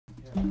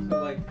So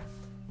like,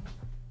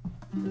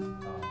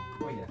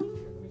 oh yeah, here,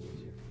 let me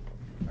use you.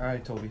 All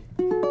right, Toby.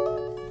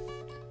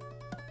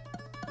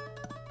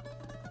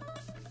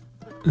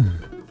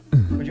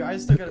 But your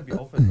eyes still gotta be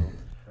open though.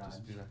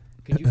 Just do that.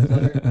 Could you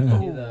flutter? Do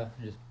the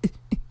just.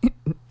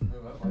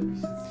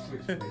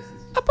 Switch places.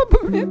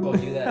 Oh,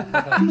 do that.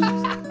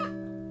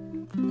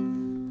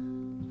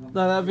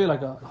 No, that'd be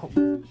like a.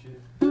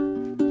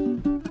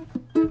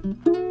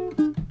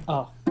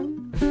 Oh.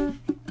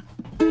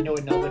 You know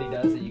what nobody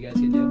does that you guys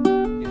can do?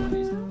 You know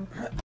these?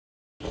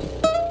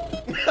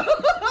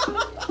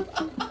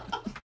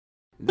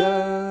 The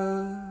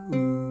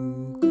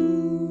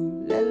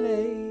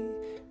Ukulele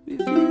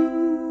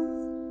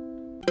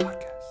Review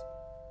Podcast.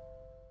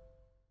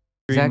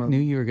 Zach knew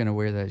you were gonna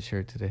wear that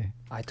shirt today.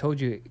 I told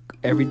you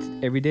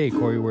every day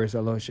Corey wears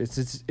Aloha shirt.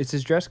 It's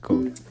his dress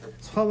code.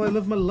 It's how I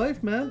live my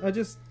life, man.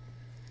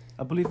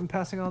 I believe in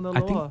passing on the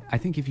Aloha. I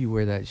think if you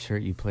wear that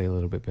shirt, you play a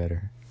little bit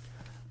better.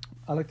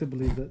 I like to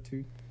believe that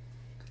too.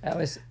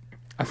 I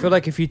feel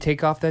like if you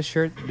take off that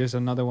shirt, there's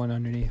another one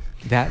underneath.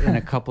 That and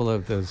a couple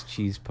of those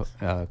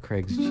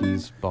Craig's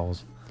cheese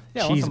balls.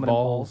 Yeah, cheese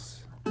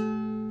balls.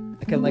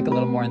 I get like a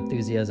little more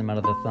enthusiasm out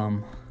of the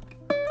thumb.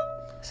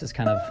 This is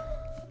kind of.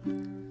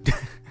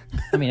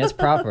 I mean, it's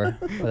proper,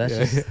 but that's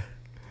just. Yeah.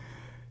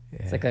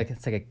 It's like a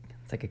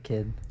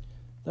kid.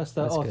 That's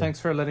That's good. thanks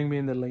for letting me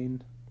in the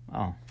lane.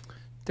 Oh,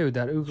 Dude,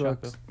 that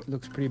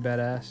looks pretty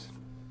badass.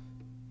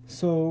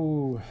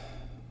 So,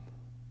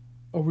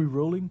 are we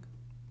rolling?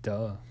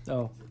 Duh.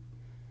 Oh,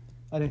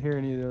 I didn't hear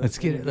any of those.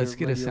 Let's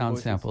get a sound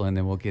sample and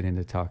then we'll get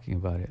into talking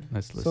about it.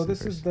 Let's listen. So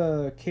this first. is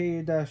the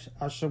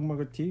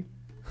K-Ashamagati,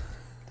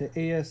 the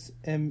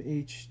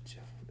ASMH.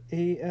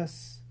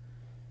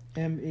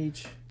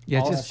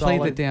 Yeah, all just play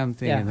the solid- damn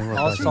thing yeah, and then we'll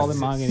all talk solid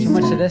about it. mahogany. so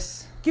much of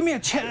this. Give me a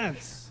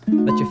chance.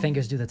 Let your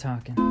fingers do the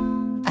talking.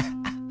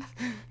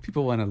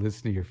 People want to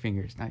listen to your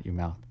fingers, not your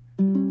mouth.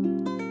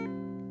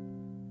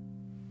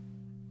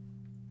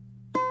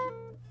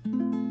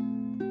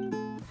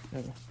 There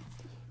we go.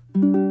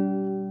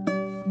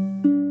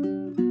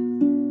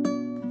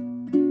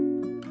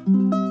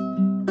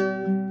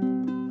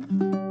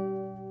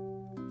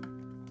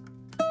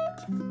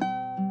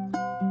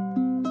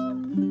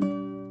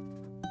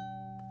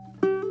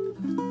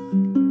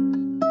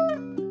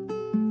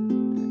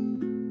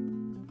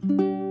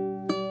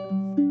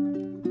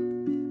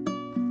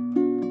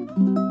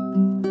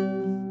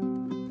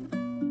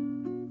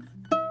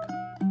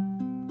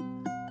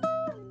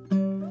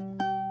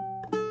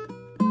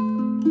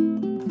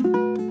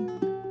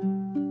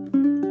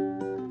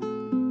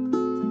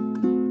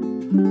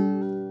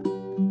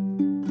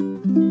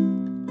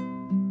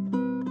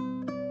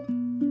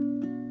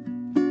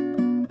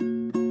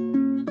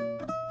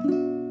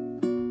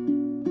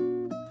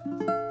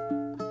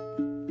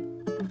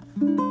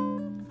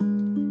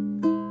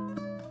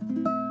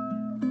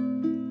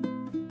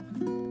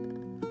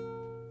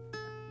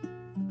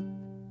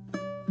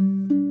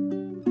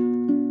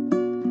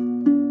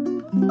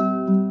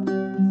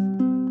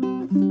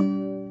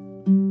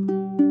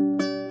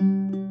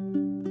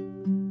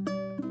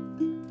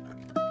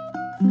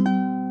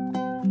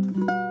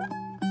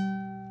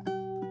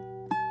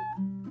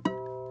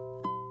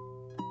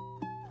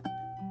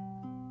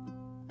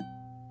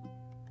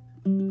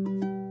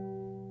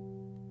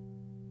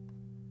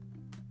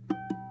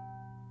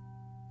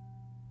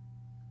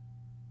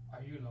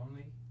 Are you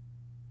lonely?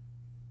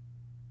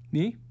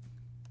 Me?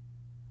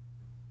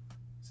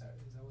 Is that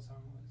what song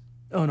was?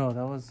 Oh no,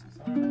 that was.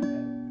 Sorry about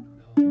that.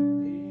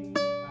 Lonely.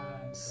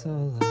 So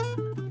long.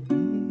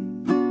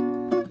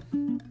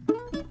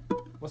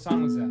 What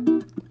song was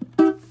that?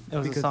 It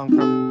was Because- a song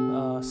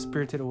from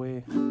Spirited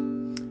Away.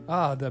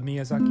 Ah, the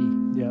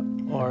Miyazaki. Yeah,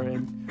 or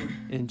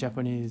in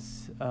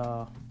Japanese,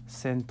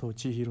 Sento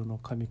Chihiro no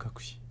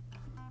Kamikakushi.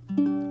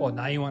 Oh,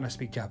 now you want to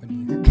speak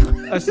Japanese.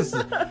 It's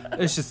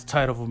just the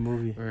title of a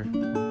movie.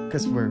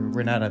 Because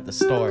we're not at the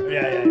store.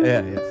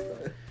 Yeah.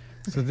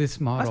 So this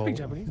model speak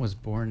Japanese. was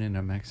born in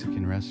a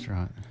Mexican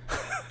restaurant.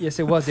 Yes,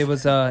 it was. It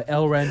was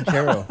El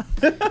Ranchero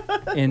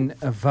in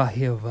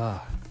Vahiava.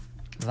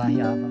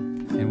 Vayava.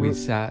 And we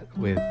sat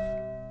with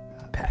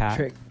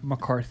Patrick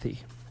McCarthy.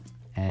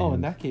 And Oh,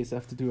 in that case, I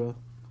have to do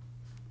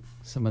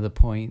some of the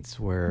points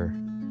were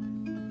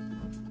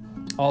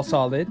All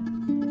solid.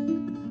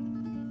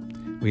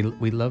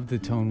 we loved the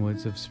tone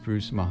woods of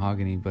spruce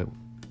mahogany, but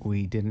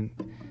we didn't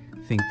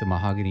think the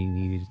mahogany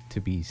needed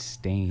to be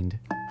stained.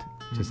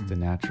 Just the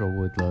natural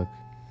wood look.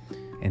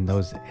 And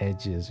those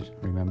edges,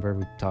 remember we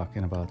were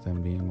talking about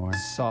them being more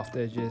Soft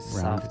edges.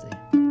 round. Softy.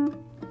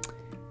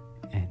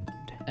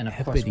 And of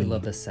course, we ebony.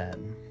 love the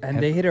satin.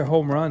 And they hit a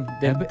home run.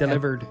 They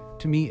delivered.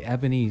 To me,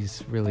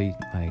 ebony's really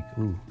like,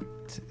 ooh,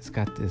 it's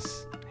got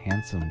this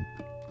handsome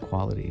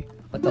quality.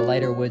 But the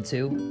lighter wood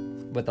too,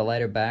 with the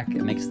lighter back,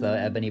 it makes the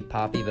ebony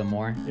pop even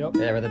more. Yep.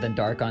 Yeah, rather than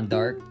dark on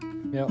dark,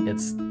 Yep.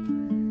 there's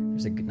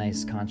a good,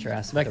 nice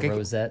contrast with Like the a-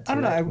 rosette. I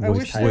don't know. I Wood,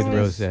 wish wood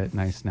there was, rosette,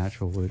 nice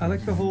natural wood. I like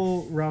the rosette.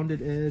 whole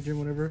rounded edge and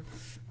whatever,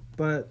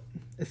 but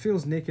it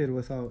feels naked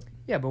without.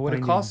 Yeah, but would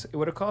it Binding. cost? It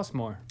would have cost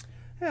more.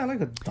 Yeah, like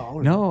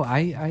 $1. No,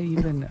 I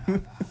even,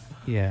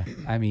 yeah.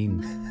 I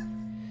mean,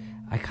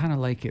 I kind of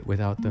like it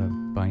without the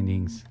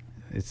bindings.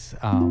 It's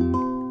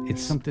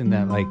something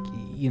that like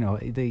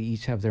they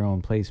each have their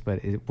own place,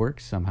 but it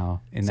works somehow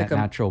in It's that like a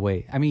natural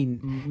way. I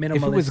mean, if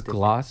it was minimalistic.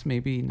 gloss,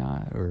 maybe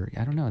not, or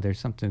I don't know. There's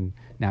something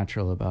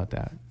natural about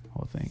that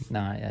whole thing. No,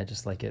 I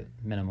just like it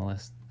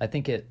minimalist. I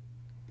think it.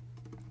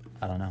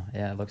 I don't know.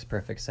 Yeah, it looks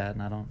perfect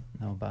satin. I don't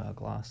know about a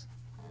gloss.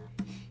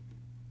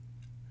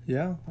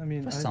 Yeah, I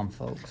mean, For some it's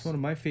folks. one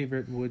of my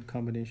favorite wood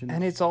combinations.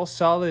 And it's all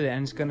solid,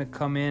 and it's gonna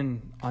come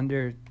in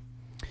under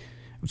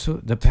So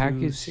the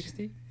package,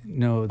 $260.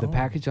 no, the Oh.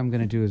 package I'm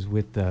gonna do is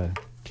with the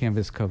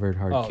canvas covered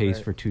hard Oh, case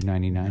right. for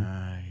 $2.99.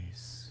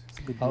 Nice. It's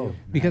a good Oh, deal.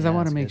 Because I yeah,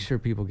 want to that's make good. sure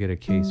people get a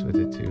case with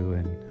it too.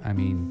 And I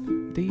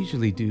mean, they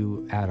usually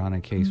do add on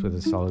a case with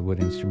a solid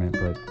wood instrument,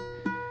 but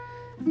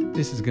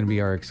this is going to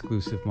be our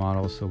exclusive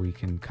model, so we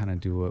can kind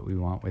of do what we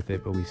want with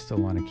it, but we still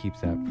want to keep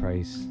that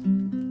price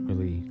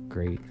really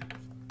great.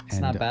 It's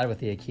not bad with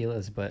the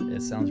Aquilas, but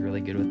it sounds really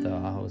good with the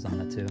Ahos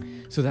on it too.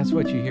 So that's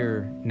what you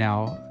hear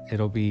now.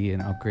 It'll be an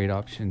upgrade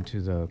option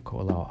to the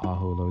KoAloha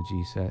Aho Low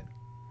G set.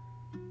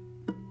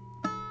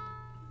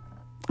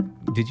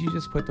 Did you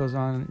just put those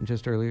on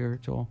just earlier,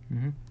 Joel?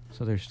 Mm-hmm.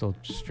 So they're still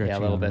stretching. Yeah, a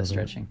little bit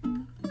stretching.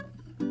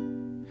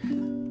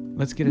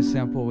 Let's get a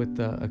sample with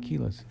the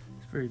Aquilas.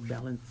 It's very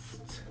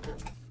balanced.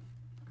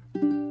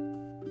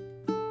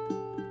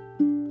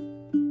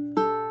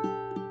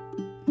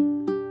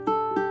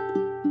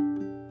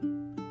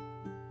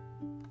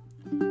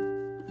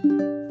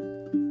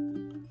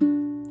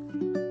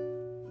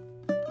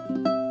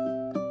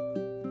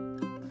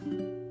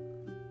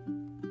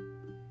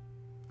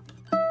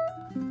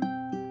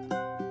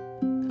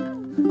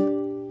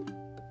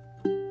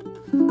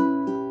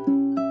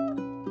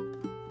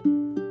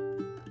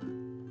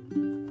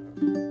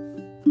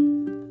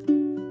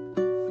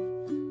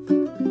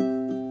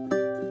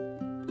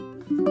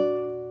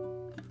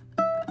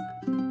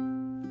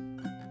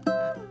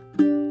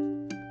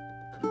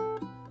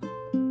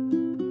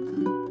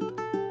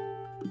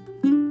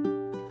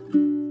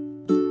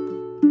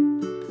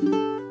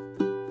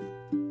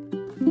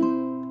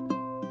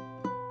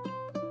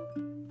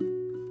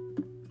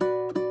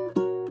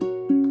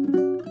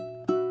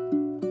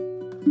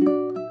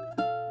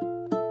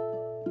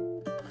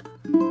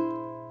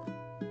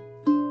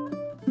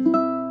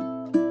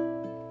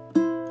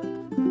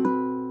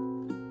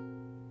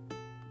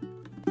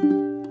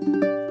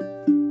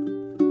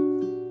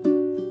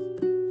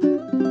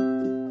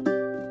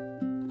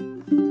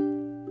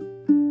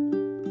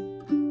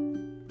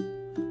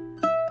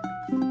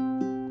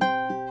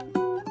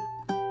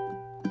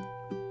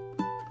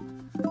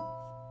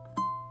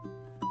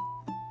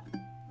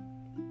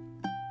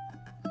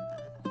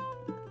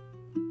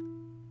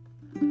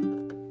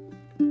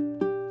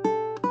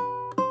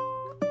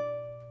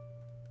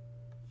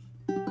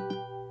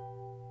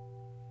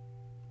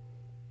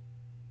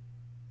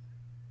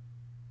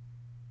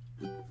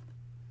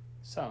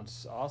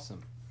 Sounds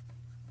awesome.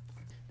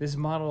 This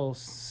model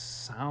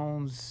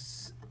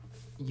sounds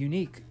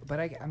unique, but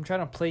I'm trying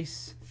to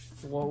place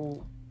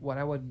what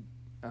I would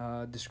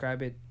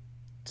describe it.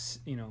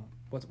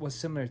 What's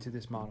similar to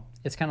this model.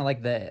 It's kind of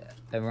like it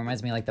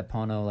reminds me of like the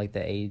Pono, like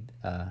the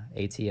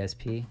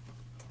ATSP,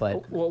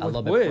 but Well, a with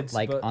little woods, bit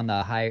like but- on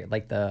the higher,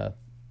 like the, A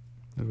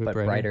little bit but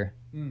brighter.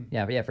 Mm.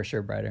 Yeah, but yeah, for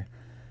sure brighter.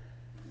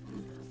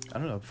 I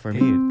don't know. For me,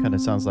 it kind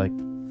of sounds like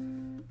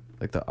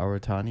the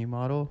Aratani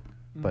model,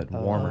 but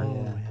warmer. Oh,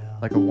 yeah.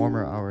 Like a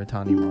warmer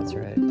Aratani model. That's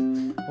right.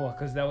 Well,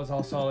 because that was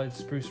all solid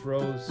spruce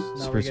rose. Now we're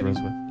Spruce getting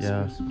rosewood.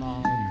 Yeah. spruce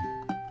malm.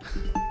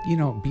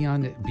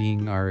 Beyond it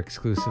being our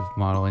exclusive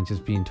model and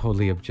just being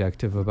totally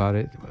objective about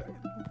it,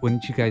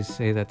 wouldn't you guys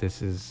say that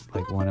this is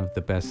like one of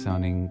the best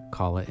sounding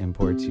Kala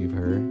imports you've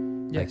heard?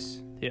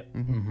 Yes. Yep.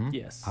 Mm-hmm.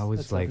 Yes. I was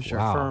That's like, for sure.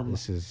 wow, Firm.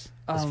 this is.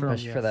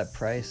 Especially for that yes.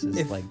 price, is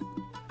If- like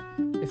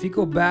If you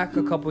go back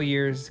a couple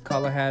years,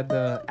 Kala had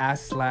the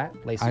ass slat,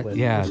 lace I- wood.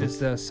 yeah. which is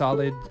the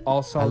solid, all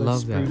I solid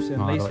love that spruce and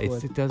model. lace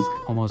wood. It does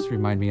almost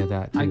remind me of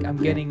that too. I'm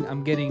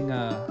getting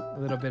a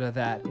little bit of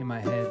that in my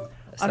head,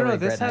 I don't know,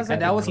 this has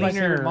and that was my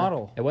cleaner- favorite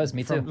model. It was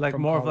me too. From, like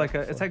From more of Kala like a,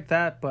 before. it's like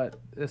that, but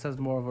this has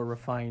more of a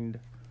refined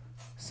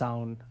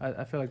sound.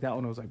 I feel like that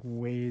one was like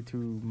way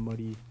too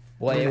muddy.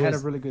 Well, it it had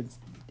was a really good.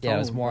 yeah, it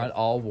was tone, more but-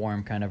 all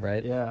warm kind of,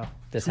 right? Yeah.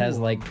 This too has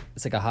warm. like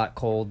it's like a hot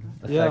cold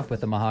effect Yeah.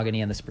 with the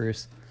mahogany and the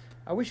spruce.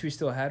 I wish we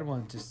still had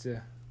one just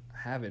to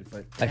have it,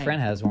 but My dang.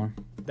 friend has one.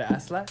 the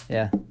ass slat.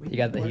 Yeah, he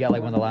got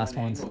like one of the last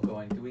ones.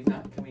 Going. Can we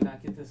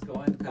not get this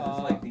going? Because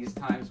it's like these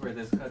times where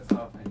this cuts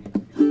off.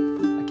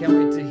 I can't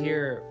wait to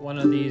hear one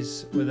of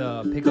these with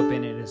a pickup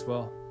in it as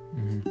well,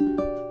 Mm-hmm.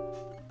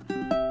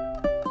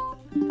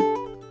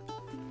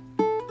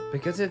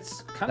 because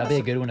it's kind That'd of be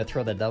a good one to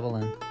throw the double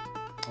in.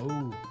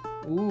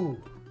 Ooh,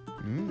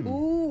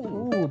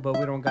 ooh, but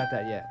we don't got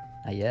that yet.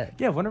 Not yet.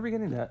 Yeah. When are we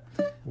getting that?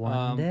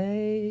 One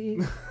day.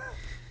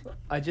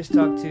 I just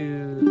talked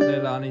to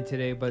Leilani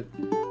today, but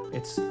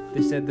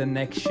they said the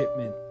next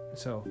shipment.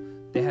 So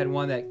they had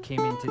one that came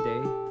in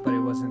today, but it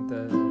wasn't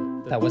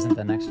the That wasn't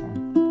the next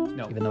one,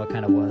 no. even though it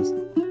kind of was.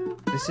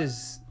 This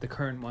is the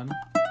current one.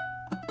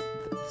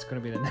 It's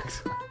gonna be the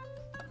next one.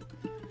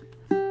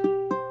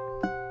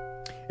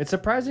 It's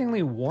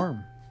surprisingly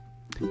warm.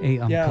 Hey,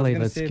 Yeah, I was Clay,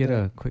 gonna let's say get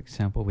the- a quick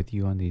sample with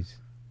you on these.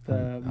 The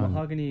on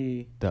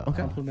mahogany the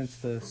complements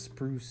the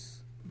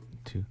spruce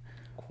two.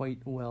 quite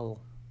well.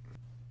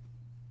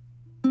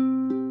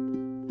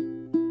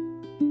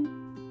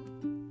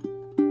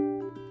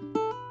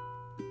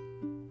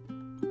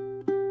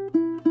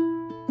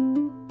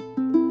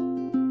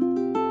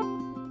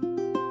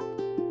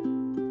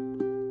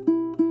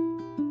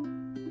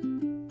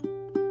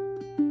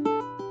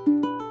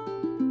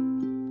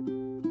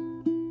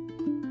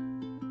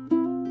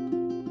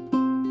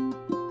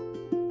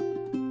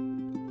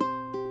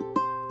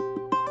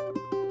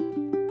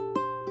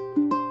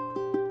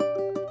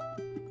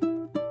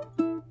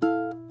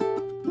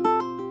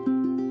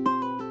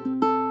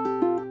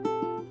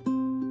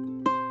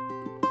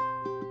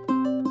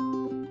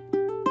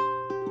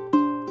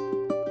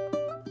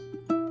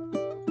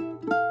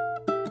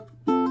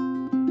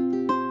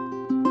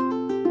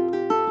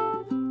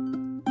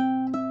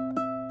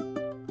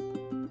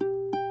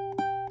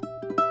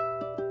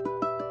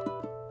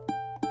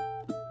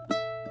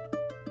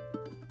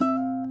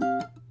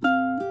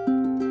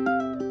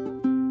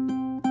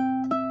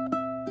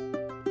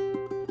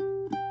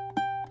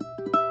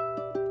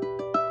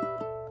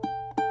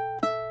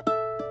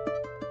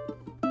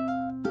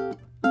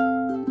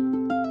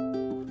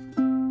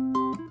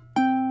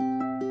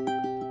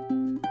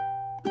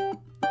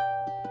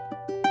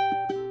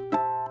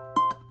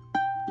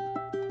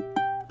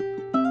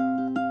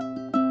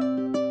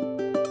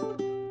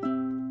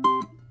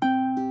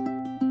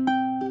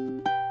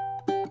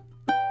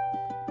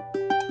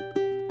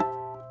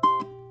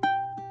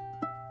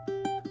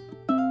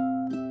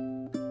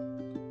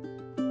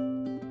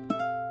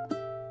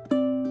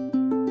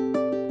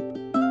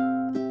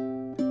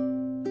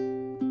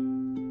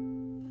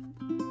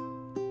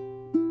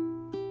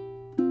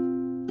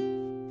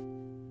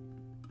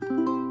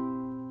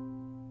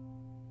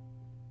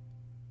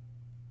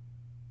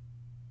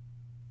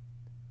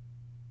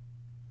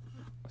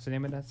 What's the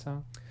name of that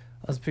song?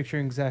 I was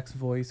picturing Zach's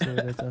voice. Or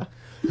that's a,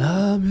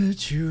 I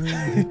met you in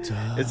the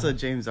dark. It's a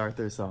James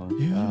Arthur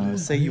song.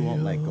 Say You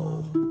Won't Let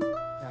Go.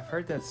 Yeah, I've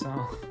heard that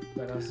song,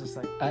 but I was just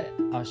like, I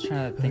was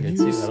trying to think it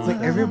too. I It's don't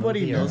like know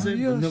everybody the knows it,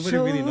 but nobody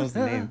really knows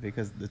the sure. name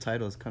because the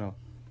title is kind of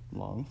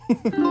long. I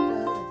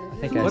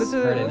think I what is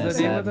heard it in a the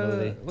name of sad the?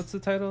 movie. What's the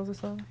title of the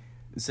song?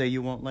 Say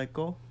You Won't Let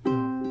Go.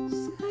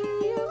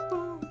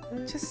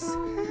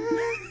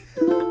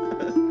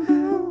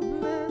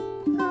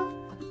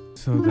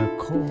 So the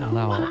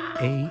KoAloha,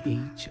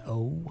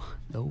 AHO,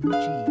 low G.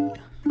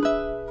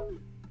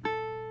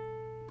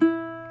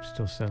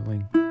 Still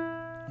settling.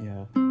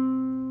 Yeah.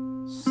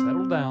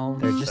 settle down.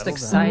 They're just settle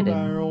excited.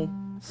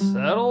 Down,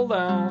 settle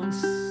down.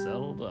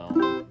 Settle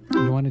down.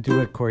 You want to do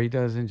what Corey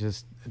does and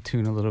just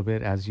tune a little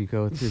bit as you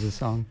go through the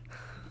song?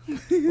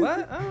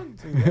 What? I don't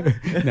do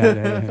that.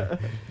 No.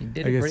 You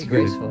did I it guess pretty you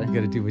gracefully.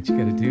 gotta do what you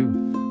gotta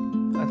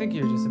do. I think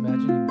you're just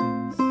imagining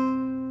things.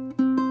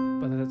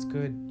 But that's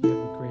good. You have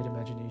a great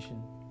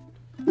imagination.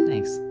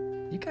 Thanks.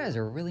 You guys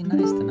are really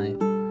nice tonight.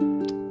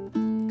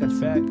 Got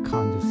fat.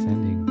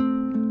 Condescending.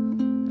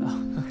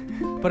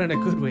 But in a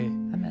good way.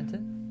 I meant it.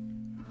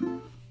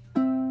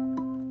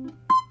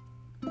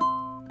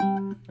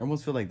 I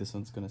almost feel like this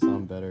one's gonna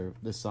sound better.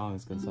 This song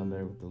is gonna sound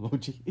better with the low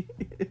G.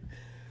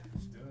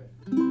 Let's do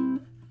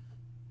it.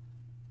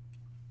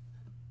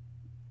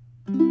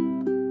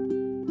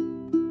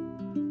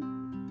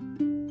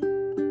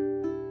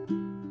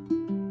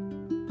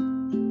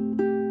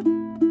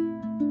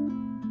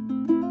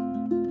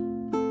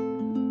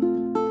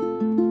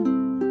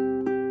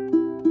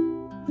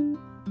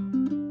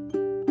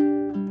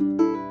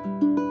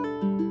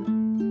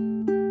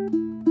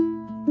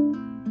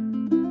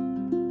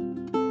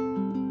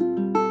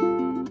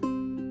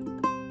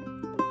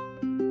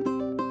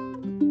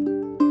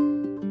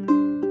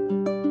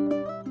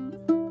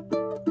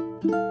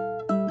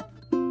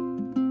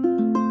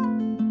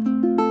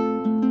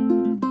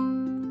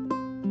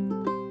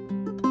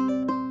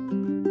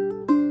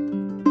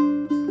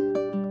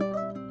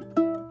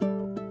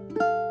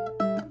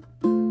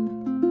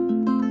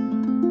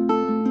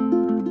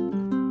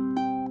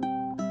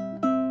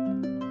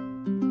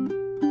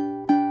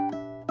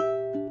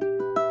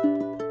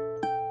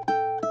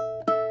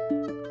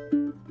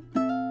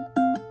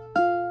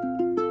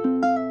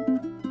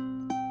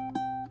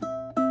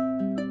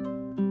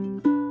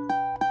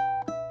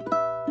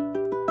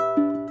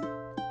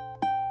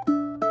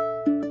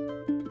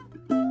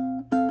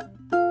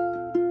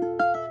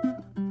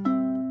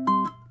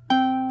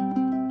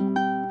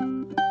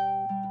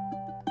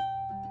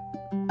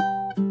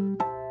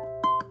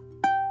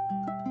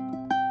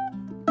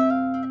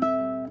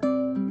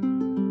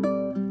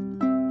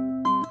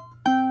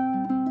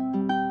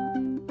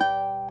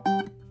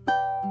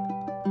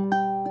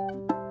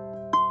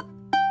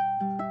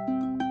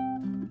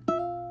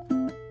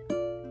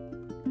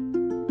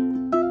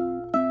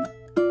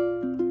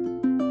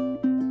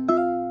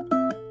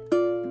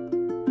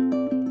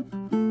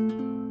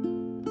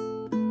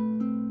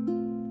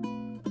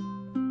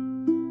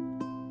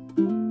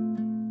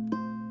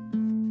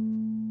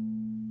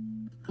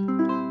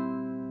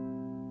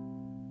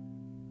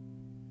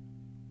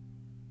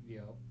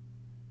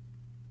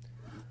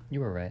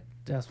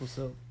 That's what's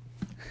up.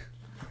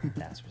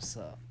 That's what's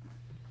up.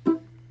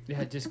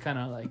 Yeah, just kind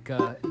of like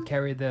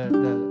carry the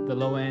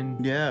low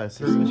end. Yeah,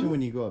 so especially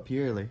when you go up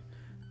here, like.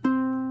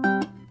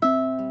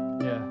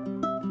 Yeah.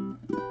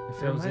 It It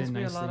fills reminds in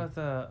me nicely. a lot of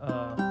the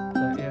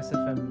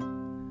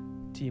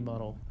ASFM T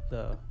model,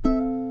 the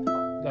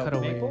The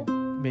cutaway maple?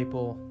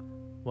 maple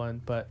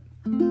one, but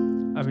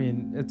I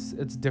mean it's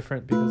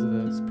different because of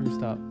the spruce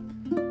top.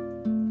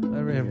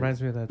 It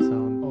reminds me of that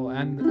sound. Oh,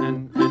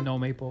 and no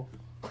maple.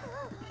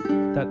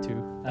 That too.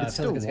 It It's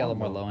feels like it's got a little still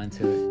more warm, low end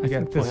to it. I Yeah,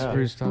 think the yeah.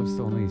 spruce top's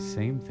the only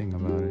same thing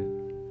about it.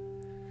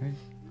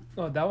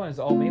 Oh, that one is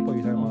all maple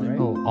you're talking about, right?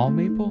 Oh, all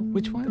maple?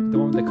 Which one? The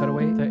one with the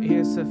cutaway? The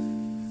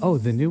ASF. Oh,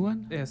 the new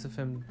one?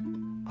 ASFM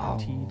Oh.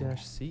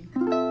 T-C. I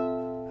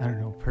don't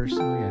know.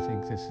 Personally, I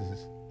think this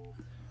is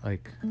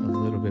like a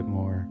little bit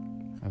more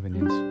of an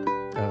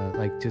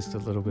like just a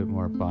little bit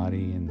more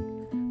body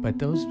but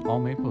those all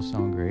maple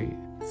sound great.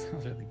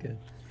 Sounds really good.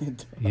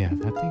 Yeah,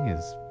 that thing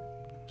is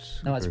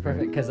No, it's super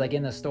perfect good. because like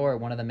in the store,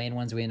 one of the main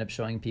ones we end up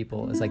showing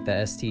people is like the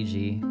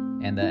STG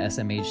and the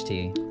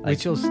SMHT. Like,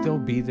 Which will still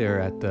be there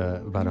at the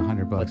about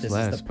 $100 but this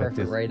less. is the perfect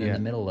this, right in yeah. the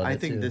middle of I it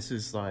think too. this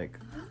is like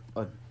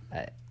a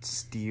I-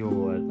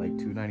 steal at like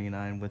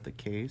 $2.99 with the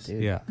case.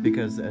 Dude. Yeah.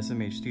 Because the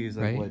SMHT is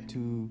like Right? what,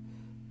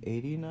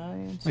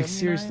 $2.89? Like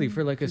seriously,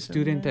 for like a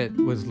student that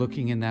was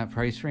looking in that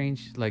price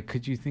range, like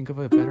could you think of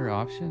a better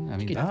option? I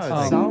mean, could- that's No,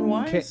 Um, sound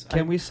wise,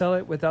 Can we sell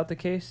it without the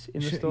case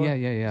in the Sh- store? yeah,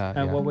 yeah.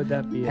 And what would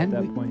that be And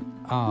at that we- point?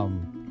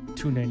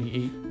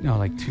 $298. No,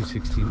 like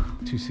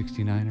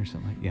 269 or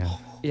something. Like, yeah.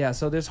 Yeah,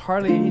 so there's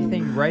hardly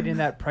anything right in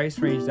that price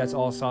range that's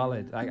all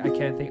solid. I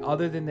can't think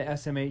other than the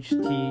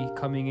SMHT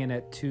coming in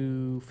at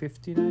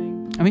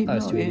 $259. I mean, Oh,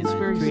 it's no, it's 289.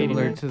 very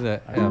similar 289. to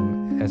the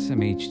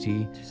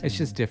SMHT. It's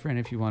just different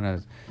if you want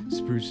a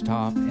spruce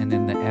top, and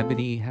then the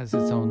ebony has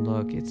its own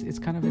look. It's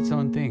kind of its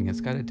own thing.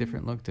 It's got a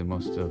different look to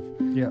most of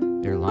Yeah.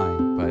 their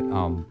line. But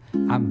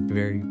I'm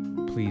very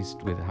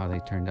pleased with how they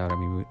turned out. I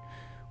mean,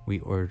 we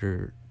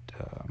ordered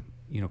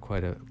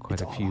quite a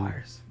few,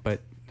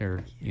 but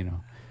they're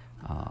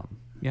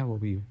yeah, we'll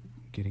be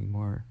getting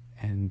more,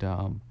 and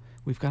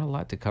we've got a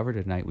lot to cover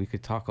tonight. We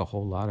could talk a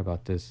whole lot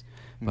about this,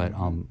 but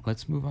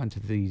let's move on to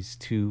these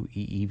two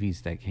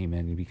EEVs that came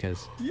in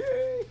because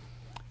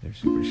they're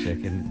super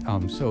sick.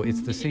 And so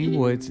it's the same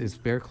woods, it's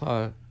bear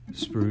claw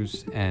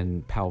spruce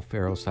and pal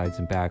ferro sides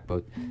and back,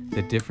 but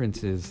the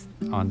difference is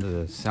on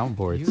the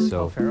soundboard.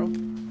 So Pharaoh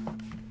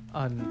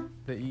on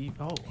the E.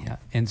 Oh, yeah,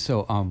 and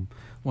so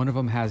one of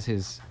them has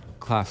his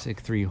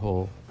classic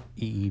 3-hole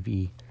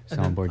EEV And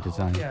then- soundboard oh,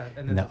 design, yeah, and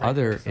then and the the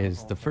other regular is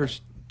soundboard, the yeah.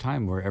 first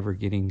time we're ever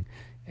getting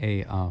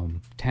a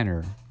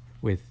tenor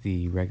with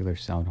the regular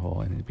sound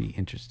hole, and it'd be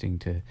interesting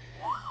to,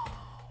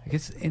 I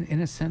guess, in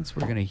a sense,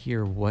 we're gonna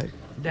hear what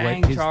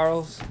Dang, his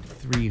Charles.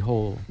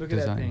 3-hole Look at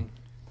design. that thing.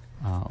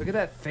 Um, Look at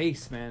that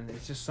face, man.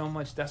 It's just so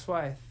much. That's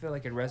why I feel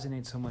like it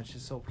resonates so much.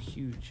 It's so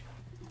huge.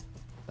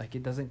 Like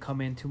it doesn't come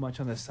in too much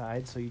on the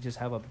side, so you just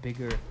have a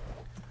bigger.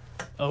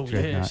 oh yeah,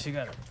 Dreadnought. she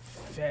got a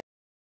fat.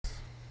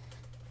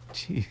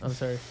 Jeez, I'm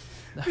sorry.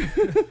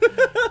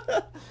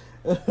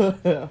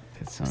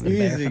 it sounded the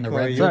bear Easy, from the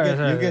Corey. Red You Sorry, get,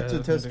 sorry, you get to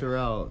sorry. test her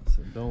out,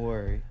 so don't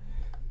worry.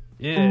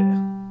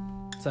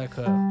 Yeah, it's like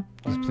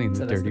he's playing the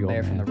So that's dirty the old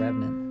bear from the man.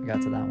 Revenant. We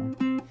got to that one.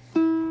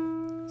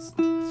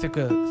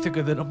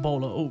 thicker than a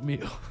bowl of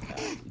oatmeal.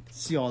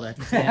 See all that.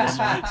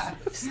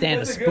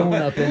 Stand a spoon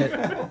up in it.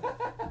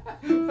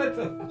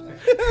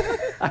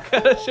 I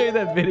gotta show you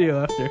that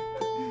video after.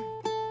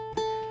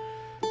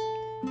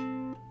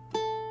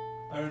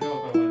 I don't know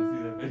if I want to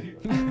see that video.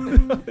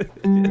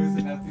 It was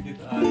enough to get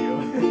the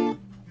audio.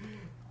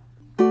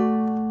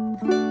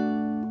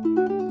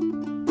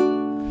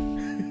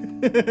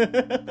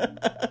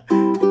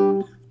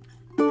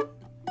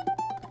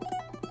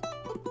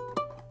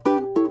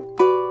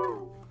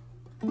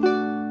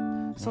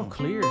 So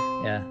clear.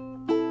 Yeah.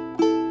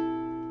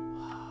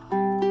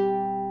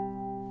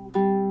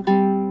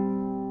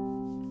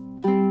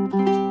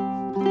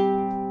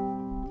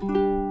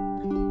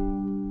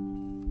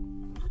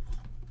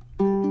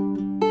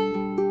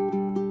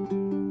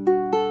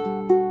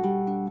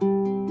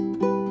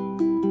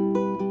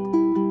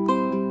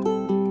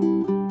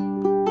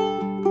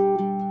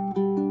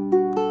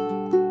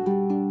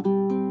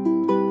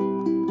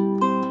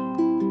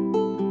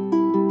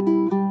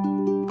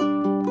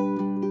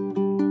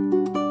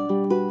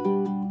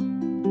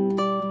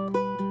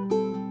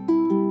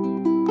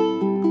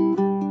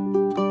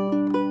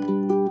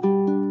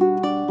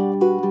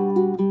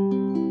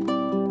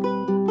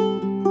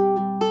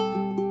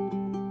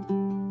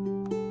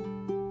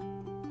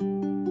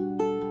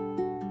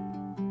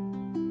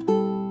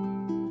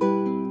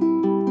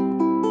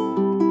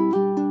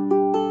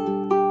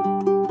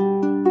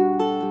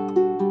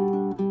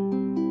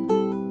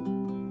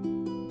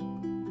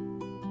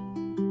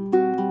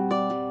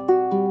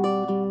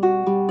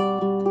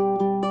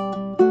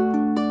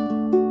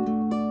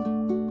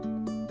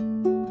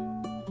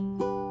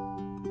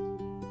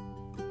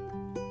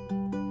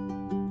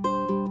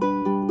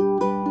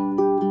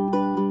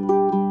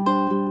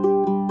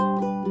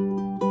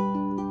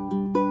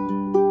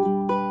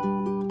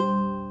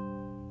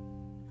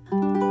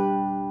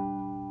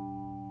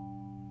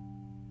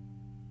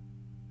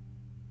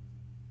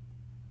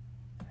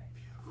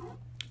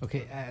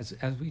 Okay, as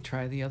we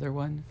try the other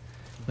one,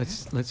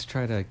 let's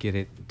try to get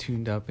it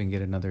tuned up and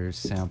get another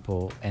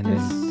sample, and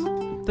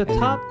then The and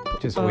top, then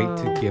just wait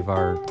to give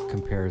our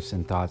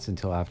comparison thoughts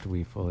until after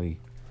we fully.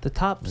 the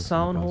top Listen to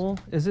sound the hole,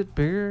 is it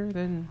bigger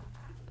than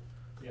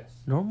Yes.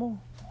 normal?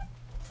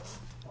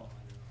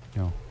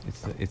 No,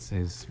 it's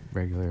his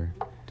regular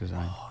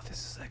design. Oh,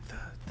 this is like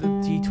the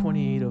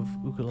D28 of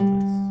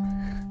ukuleles.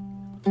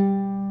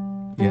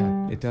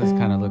 Yeah, it does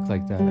kind of look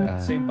like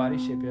that. Same body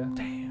shape, yeah.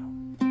 Damn.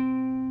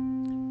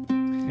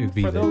 It would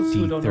be For the those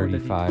who don't know the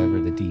D35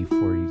 or the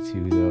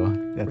D42 though.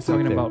 We're That's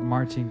talking up there. about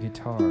marching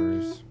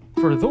guitars.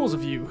 For those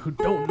of you who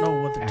don't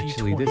know what the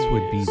Actually, D20 this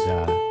would be is,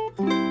 a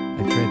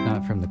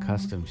dreadnought from the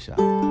custom shop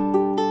for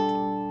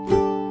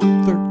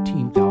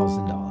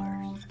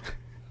 $13,000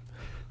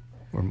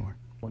 or more.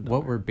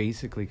 What we're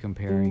basically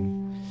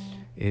comparing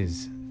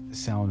is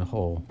sound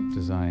hole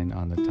design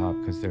on the top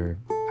because they're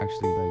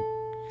actually like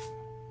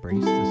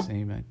braced the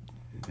same and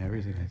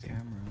everything. I think.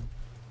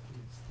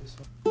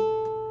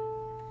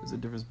 There's a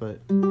difference, but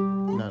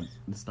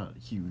it's not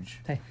huge.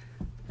 Hey,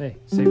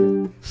 save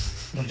it.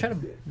 Don't try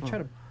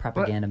to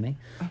propaganda me.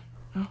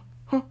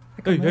 hey,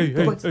 hey, hey,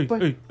 hey,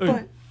 hey,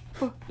 hey.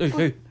 Hey,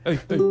 hey, hey,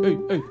 hey,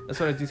 hey. That's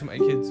what I do to my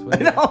kids. When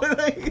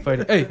they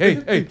fight. Hey, hey,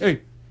 hey,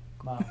 hey.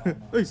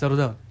 Hey, settle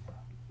down.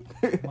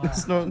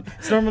 It's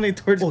normally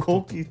towards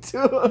Koki too.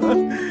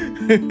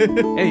 Hey, hey,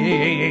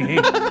 hey, hey, hey.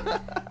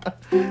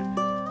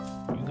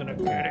 You're gonna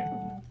get it.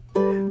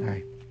 All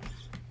right.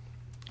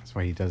 That's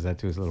why he does that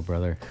to his little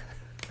brother.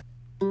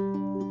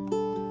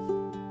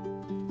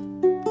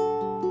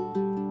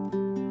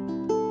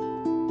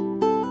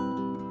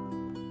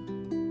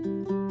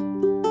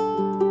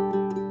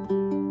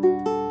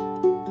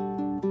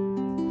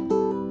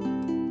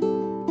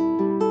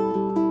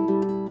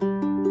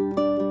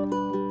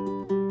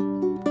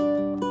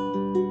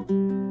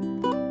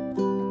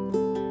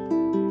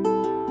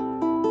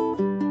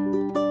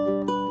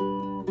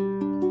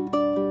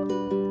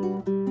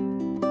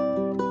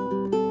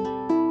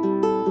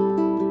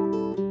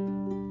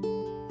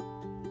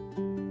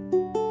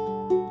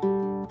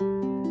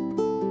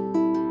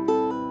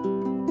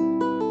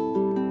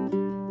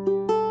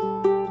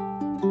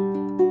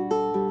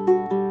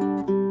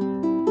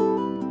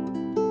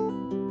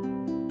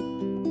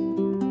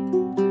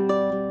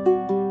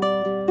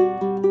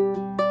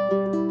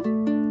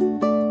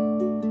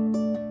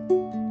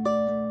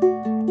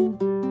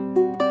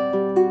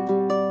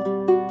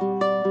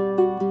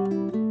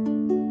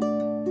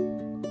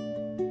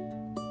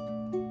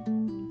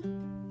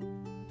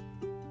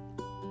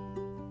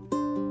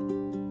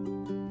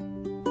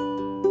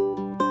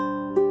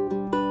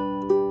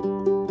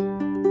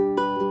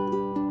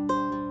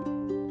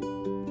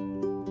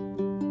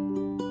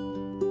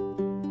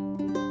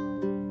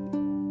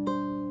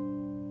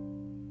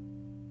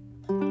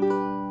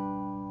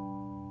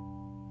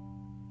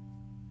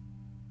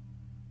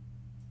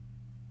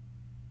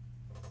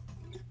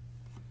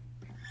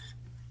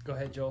 Go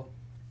ahead, Joel.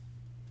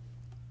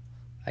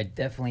 I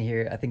definitely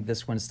hear. I think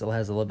this one still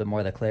has a little bit more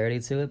of the clarity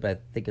to it, but I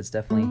think it's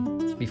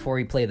definitely. Before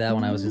we play that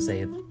one, I was gonna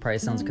say it probably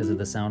sounds because of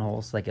the sound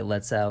holes, like it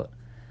lets out.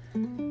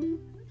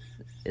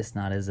 It's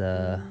not as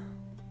I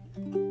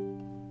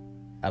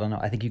don't know.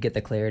 I think you get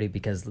the clarity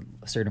because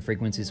certain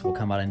frequencies will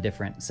come out in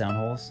different sound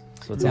holes,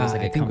 so it's almost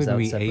like I it think comes when out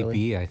we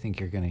separately. A-B, I think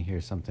you're gonna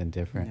hear something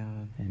different.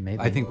 And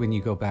maybe I think when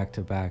you go back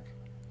to back,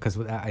 because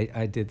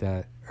I did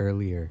that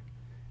earlier,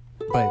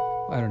 but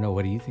I don't know.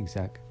 What do you think,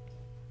 Zach?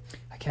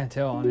 I can't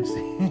tell,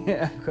 honestly.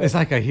 Yeah, It's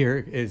like I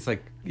hear. It's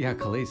like, yeah,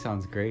 Calais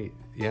sounds great.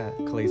 Yeah,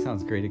 Calais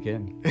sounds great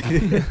again. No,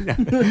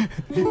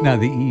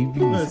 the EVs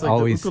it's like the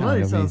always ukulele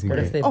sound sounds amazing. What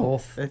if great. they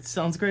both? It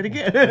sounds great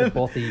again. If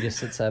both of you just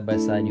sit side by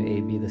side and you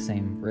A/B the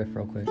same riff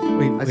real quick. Wait,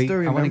 I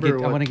still I want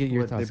remember to get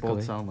your what they thoughts, both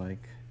Calais. sound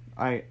like.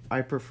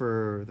 I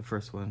prefer the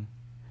first one.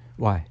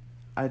 Why?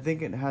 I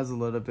think it has a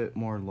little bit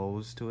more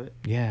lows to it.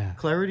 Yeah.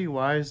 Clarity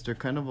wise, they're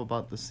kind of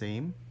about the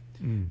same.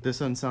 Mm. This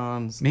one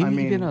sounds Maybe I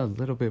mean, even a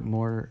little bit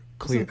more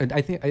clear.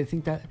 I think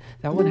that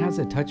one has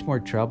a touch more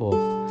treble.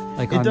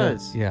 Like it on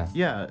does. Yeah.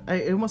 Yeah.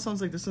 It almost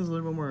sounds like this is a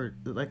little bit more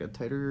like a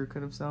tighter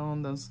kind of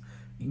sound. That's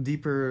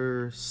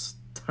deeper,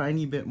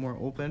 tiny bit more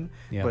open.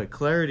 Yeah. But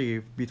clarity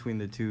between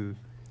the two,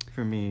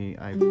 for me,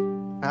 I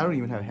don't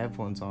even have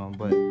headphones on,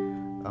 but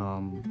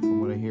from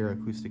what I hear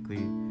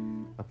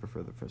acoustically, I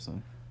prefer the first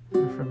one.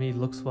 For me,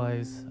 looks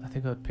wise, I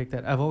think I would pick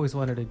that. I've always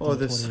wanted a Oh,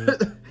 this.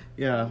 D28.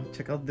 Yeah,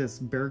 check out this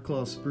bear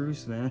claw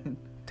spruce, man.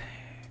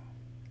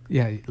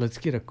 Yeah. Let's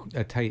get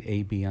a tight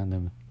A/B on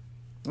them.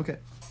 Okay.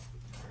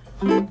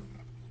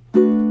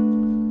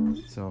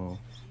 So,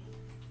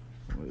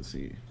 let's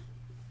see.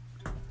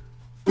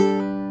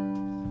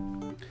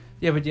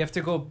 Yeah, but you have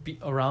to go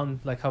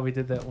around like how we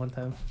did that one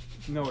time.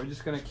 No, we're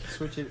just gonna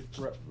switch it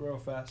real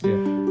fast. Yeah.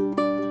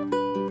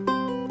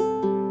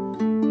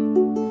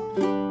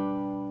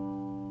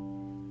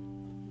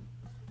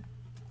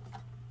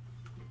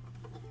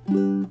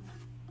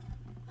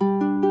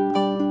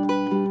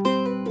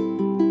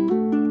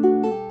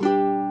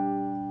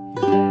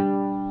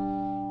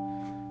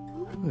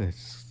 Ooh,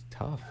 it's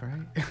tough,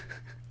 right? Do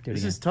it This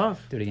again. is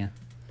tough. Do it again.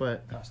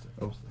 But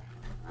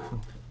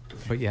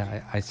But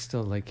yeah, I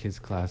still like his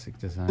classic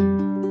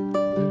design.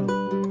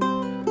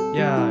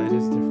 Yeah, it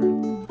is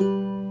different.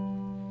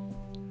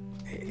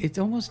 It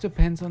almost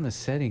depends on the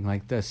setting.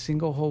 Like the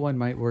single hole one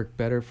might work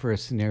better for a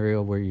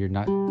scenario where you're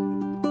not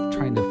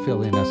trying to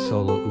fill in a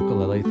solo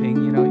ukulele thing.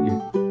 You know,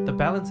 The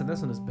balance in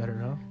this one is better,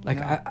 no? like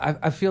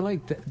I feel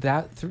like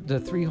the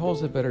 3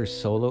 holes a better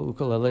solo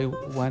ukulele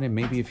one, and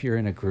maybe if you're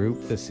in a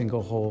group, the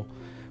single hole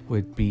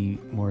would be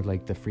more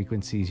like the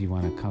frequencies you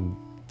want to come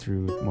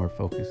through with more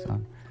focus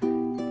on.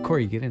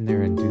 Corey, get in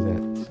there and do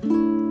that.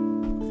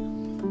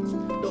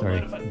 Sorry,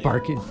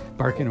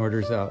 barking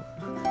orders out.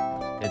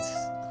 It's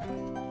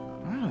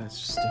it's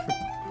just different.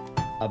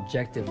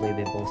 objectively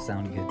they both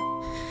sound good.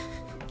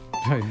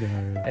 I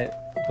know.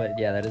 But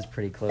yeah, that is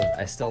pretty close.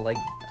 I still like,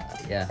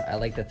 I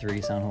like the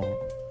 3 sound hole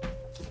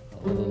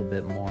a little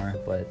bit more,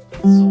 but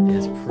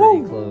it's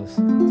pretty close. It's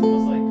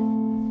almost like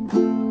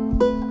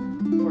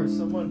for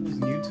someone who's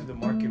new to the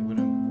market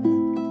wouldn't be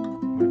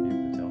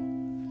able to tell.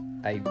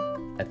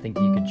 I think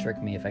you could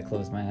trick me if I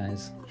closed my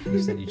eyes. You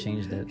said you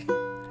changed it.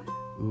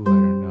 Ooh, I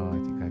don't know. I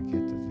think I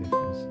get the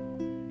difference.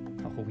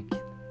 Oh, we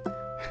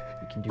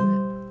can do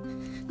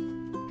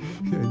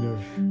I know.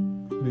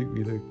 Make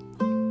me look.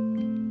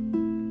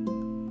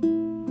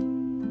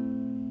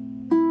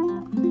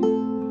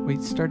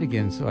 Wait, start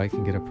again so I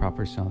can get a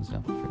proper sound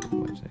sample for the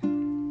website.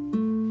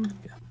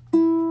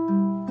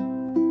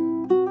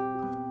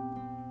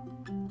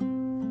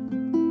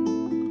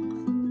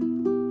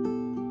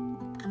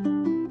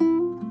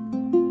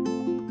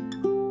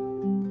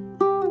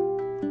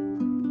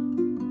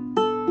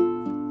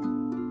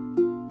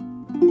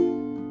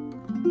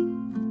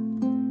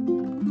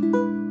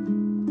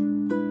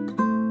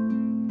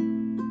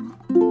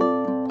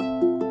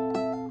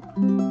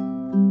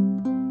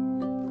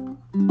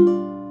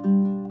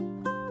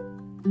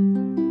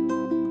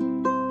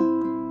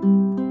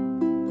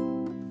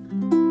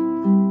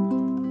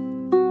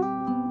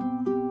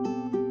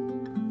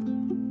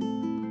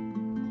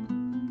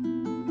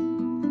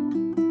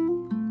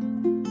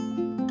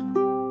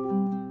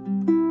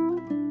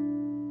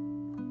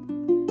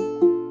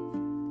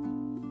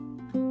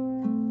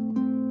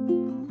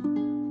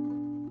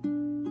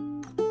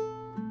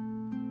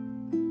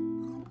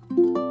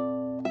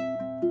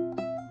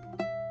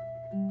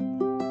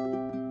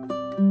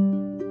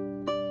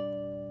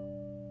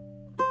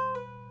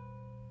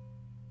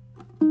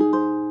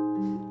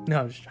 No,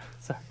 I'm just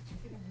sorry.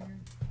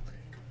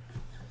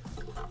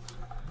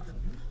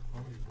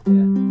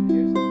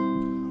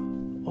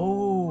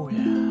 Oh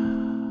yeah.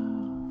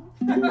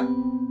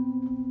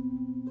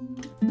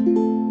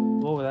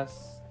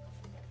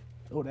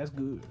 that's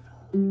good.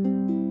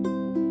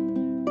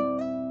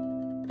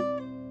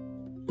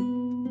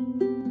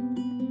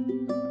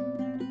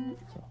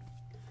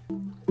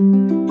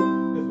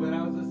 When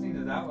I was listening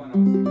to that one, I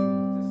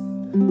was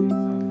thinking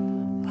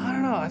I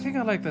don't know. I think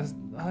I like this.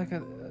 I like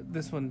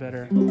this one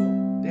better.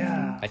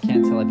 Yeah. I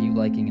can't tell if you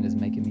liking it is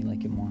making me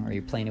like it more. Are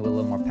you playing it with a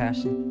little more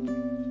passion?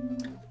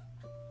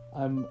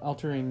 I'm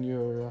altering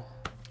your.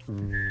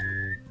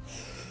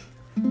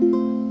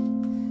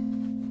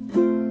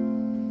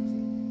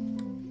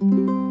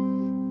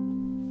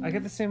 I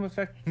get the same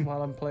effect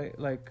while I'm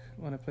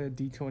when I play a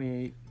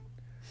D28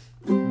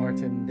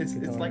 Martin. It's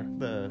guitar. like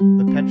the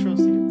Petro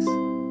Cux.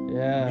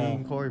 Yeah. Me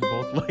and Corey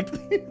both like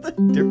the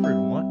different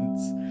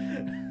ones.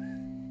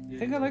 I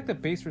think I like the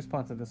bass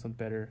response of this one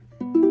better.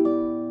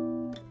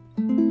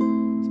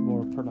 It's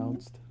more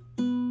pronounced.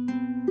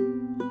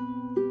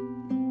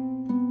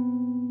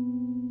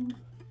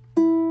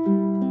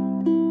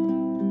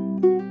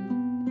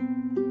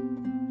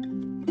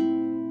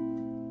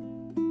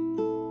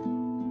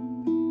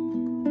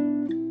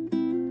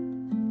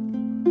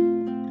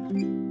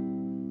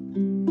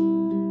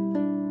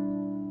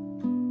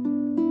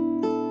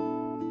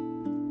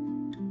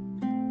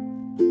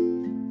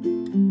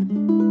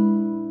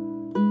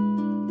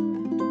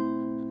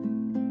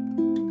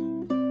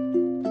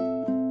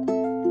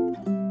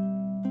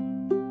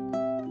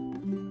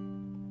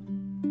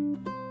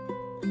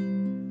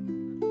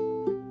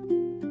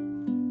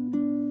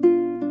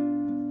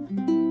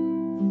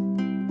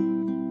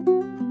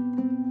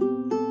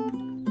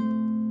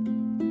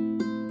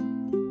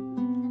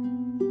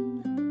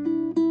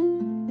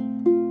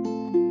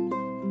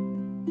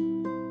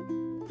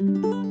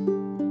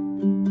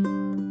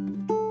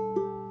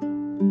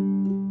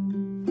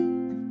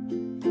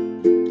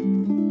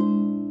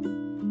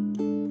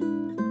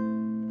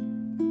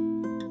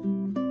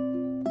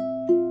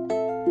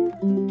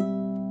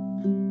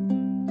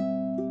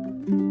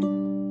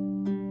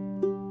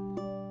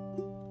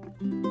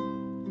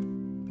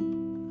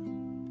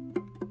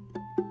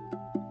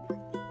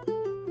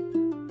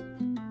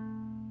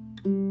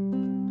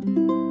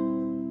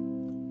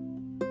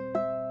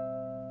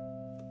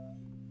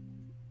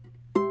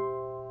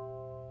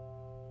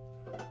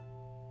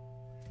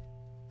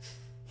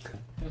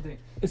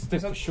 It's the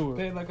for sure.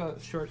 Play like a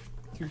short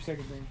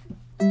 3-second thing.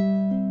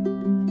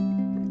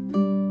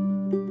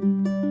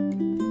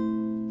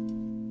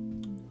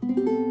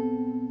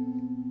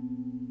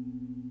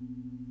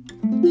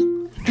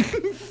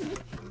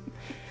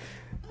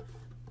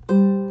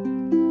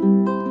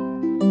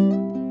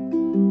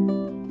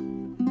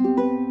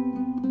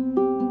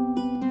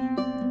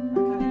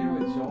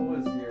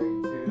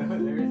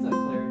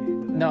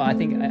 I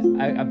think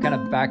I'm kind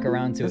of back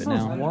around to This it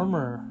one's now.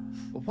 warmer.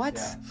 What?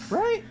 Yeah.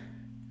 Right?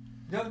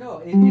 No,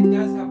 it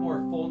does have more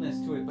fullness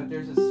to it, but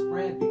there's a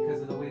spread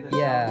because of the way the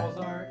Yeah. sound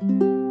holes are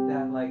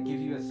that like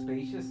gives you a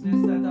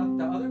spaciousness that the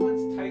other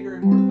one's tighter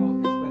and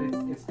more focused,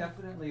 but it's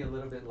definitely a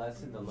little bit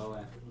less in the low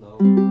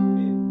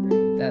mid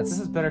range. That's This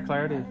is better I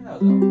clarity. don't know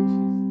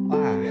though.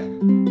 wow. Yeah.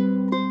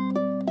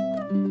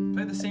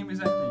 Play the same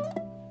exact thing.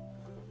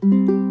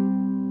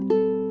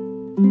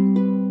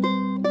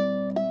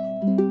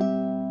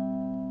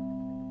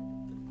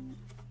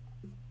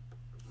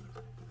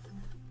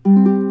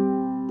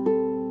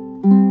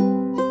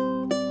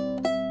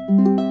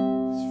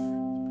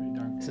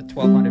 It's a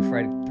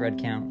 1200 thread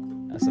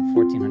count. That's a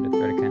 1400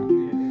 thread count.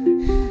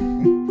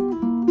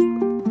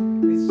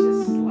 It's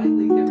just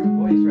slightly different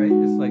voice, right?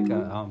 It's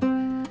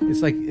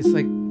like It's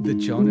like the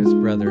Jonas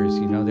Brothers.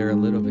 You know, they're a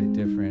little bit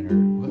different.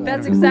 Or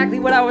That's exactly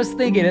what I was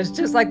thinking. It's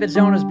just like the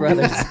Jonas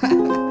Brothers. It's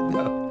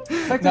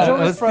like the No, I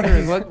Jonas was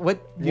Brothers. thinking, what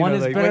you One know,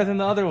 is like, better what than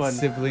the other one.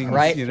 siblings,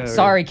 Right? You know,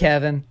 Sorry,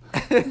 Kevin.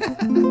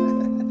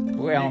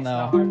 We all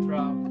know.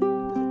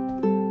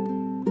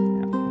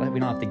 Yeah, we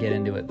don't have to get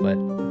into it, but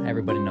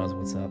everybody knows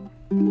what's up.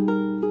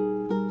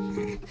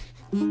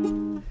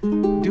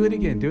 Do it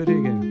again.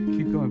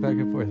 Keep going back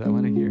and forth. I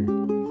want to hear.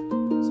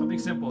 Something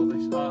simple, like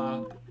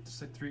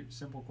just like 3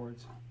 simple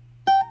chords.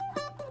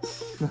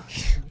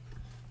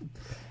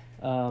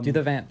 Do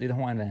the vamp. Do the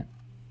Hawaiian vamp.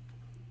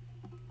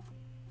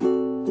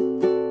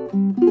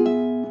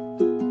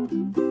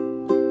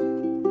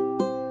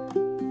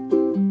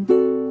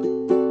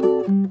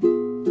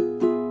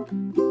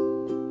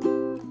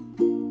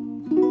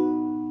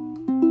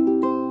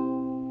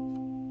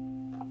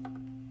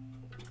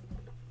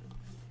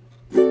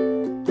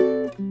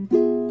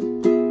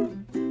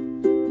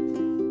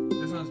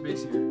 This one's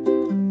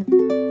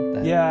bassier.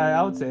 That- Yeah,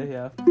 I would say,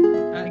 yeah.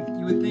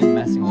 You would think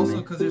Messing with also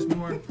me. because there's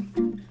more.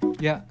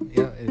 Yeah,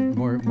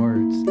 more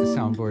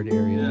soundboard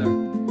area Yeah.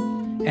 there.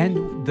 And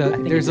I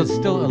think there's it's just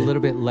still a mood.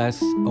 little bit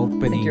less I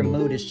opening think your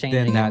mood is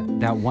changing. than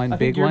that one I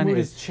big think your one. mood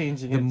is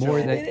changing. The it, more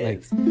Joel.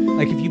 that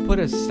like if you put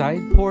a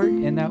side port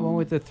in that one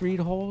with the 3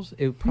 holes,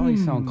 it would probably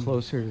sound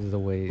closer to the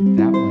way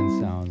that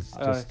one sounds.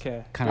 Just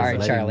Okay. kind All of right,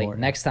 letting Charlie. more-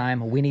 Next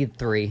time we need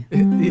 3.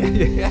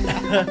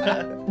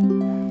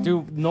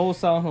 Do no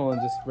sound hole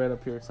and just right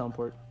up here, sound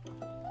port.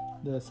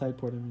 The side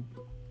port, I mean.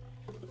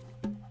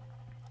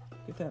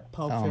 Get that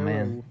Paul Oh Ferro.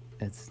 man,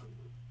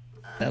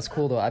 that's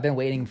cool though. I've been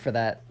waiting for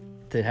that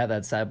to have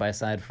that side by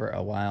side for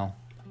a while.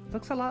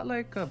 Looks a lot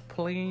like a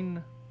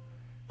plain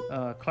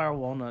Clara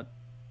walnut.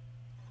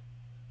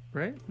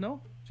 Right?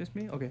 No? Just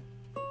me? Okay.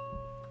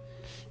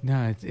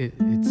 No, it's that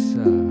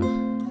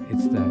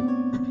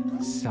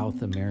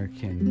South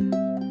American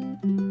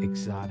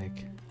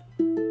exotic.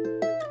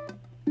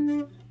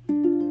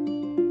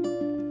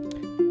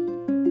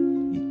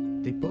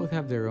 They both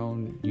have their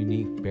own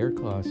unique bear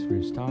claw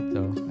spruce top,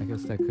 though. I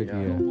guess that could be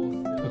a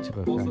touch of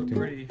a both look factor.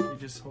 pretty. You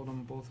just hold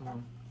them, both of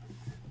them.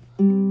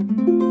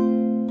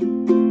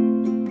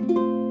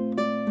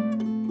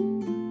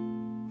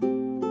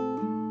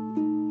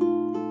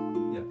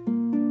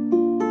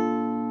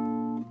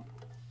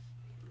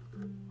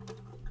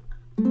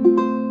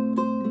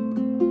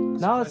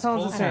 Now it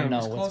sounds the I don't same. know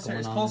It's what's closer. going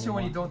It's on closer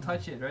when anymore. you don't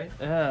touch it, right?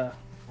 Yeah.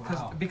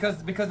 Because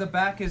the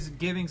back is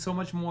giving so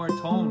much more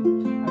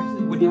tone.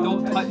 Actually, When you without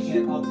don't touch touching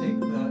it, I'll take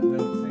the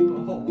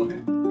single hole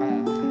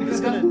one.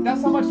 Because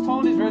that's how much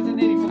tone is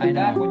resonating from I the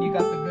back know. when you got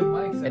the good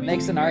mics. I It mean,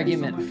 makes you an hear so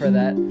argument much. for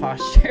that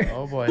posture.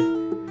 Oh boy.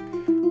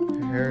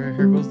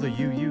 Here goes the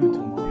UU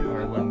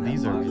or when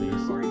these are released.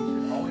 You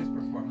should always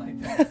perform like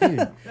that.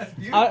 That's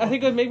beautiful. I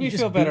think it would make me You feel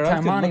just better. beat I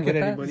don't have Taimani to look with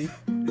at that? anybody.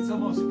 It's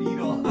almost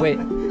fetal. Wait,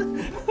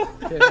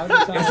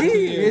 Is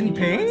he in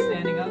pain?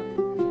 Standing up.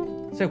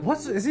 It's like,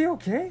 is he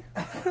okay?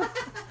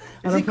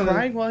 Is he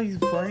crying while he's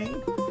playing?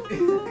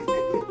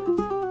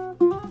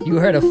 you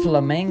heard of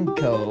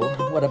flamenco.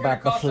 What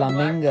about the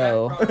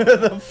flamingo?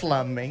 The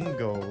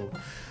flamingo.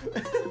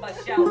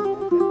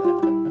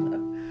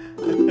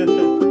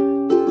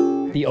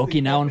 The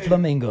Okinawan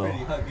flamingo.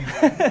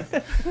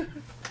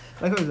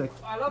 I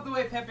love the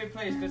way Pepe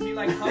plays because he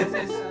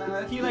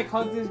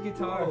hugs his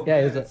guitar. Oh, Yeah,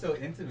 man, it's it's so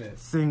intimate.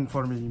 Sing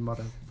for me,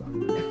 mother.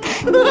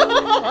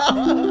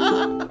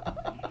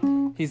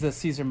 He's the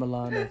Caesar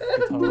Milan of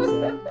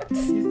guitars.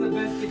 He's the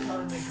best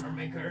guitar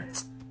maker.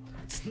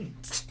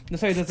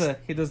 That's how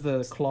he does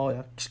the claw.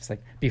 Yeah. It's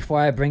like, before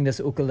I bring this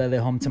ukulele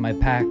home to my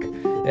pack,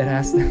 it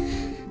has to.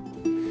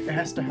 It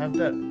has to have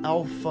that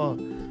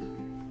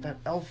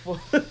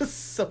alpha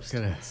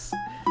substance.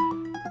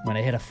 When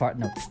I hit a fart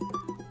note.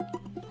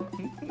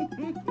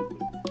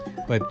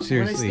 But When I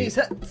seriously,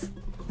 sneeze,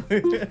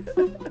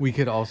 we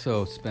could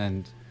also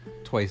spend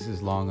twice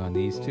as long on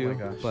these Oh two. my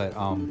gosh. But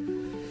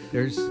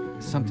there's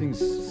something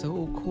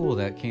so cool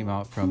that came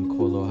out from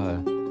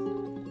KoAloha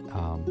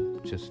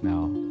just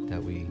now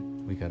that we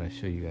gotta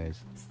show you guys.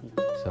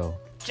 So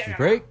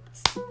break.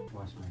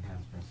 Wash my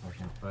hands for a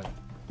second, but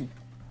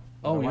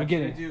Oh, what I you're want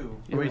getting you to do.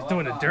 Oh, he's what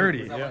doing I it thought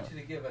dirty, was I yeah. want you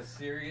to give a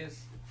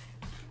serious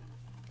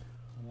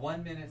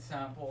 1-minute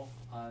sample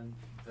on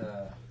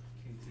the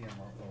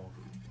KTMO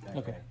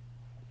Okay.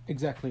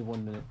 Exactly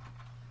 1 minute.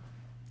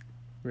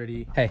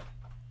 Ready? Hey.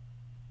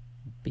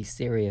 Be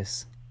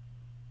serious.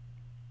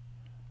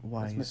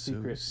 Why That's are my you so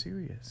secret.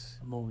 serious?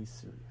 I'm always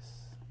serious.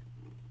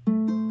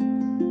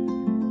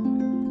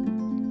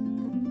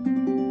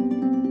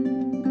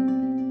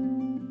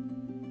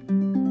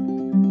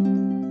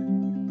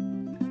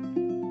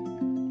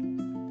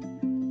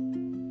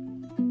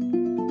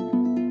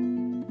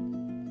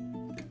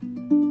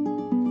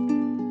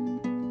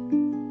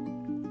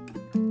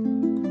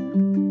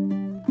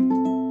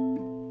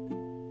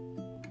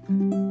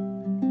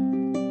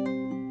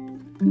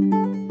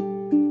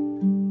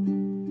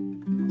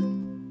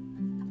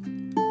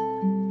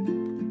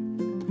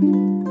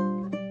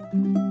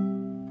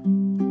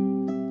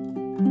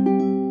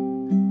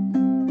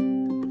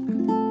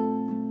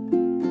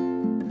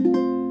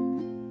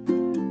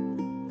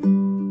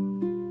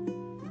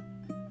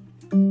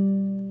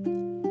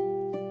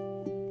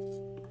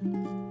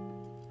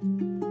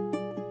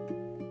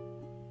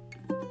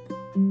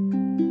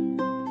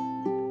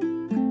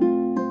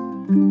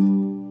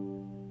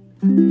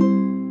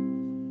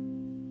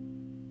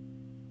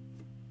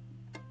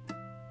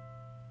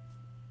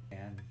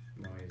 And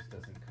noise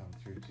doesn't come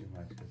through too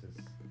much because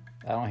it's.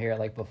 I don't hear it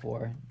like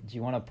before. Do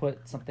you want to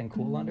put something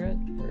cool under it?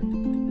 Or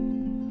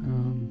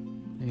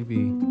Maybe.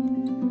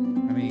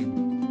 I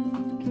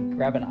mean. you can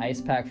grab an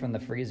ice pack from the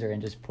freezer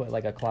and just put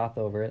like a cloth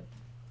over it.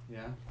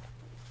 Yeah.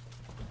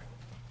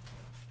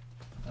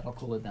 That'll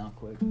cool it down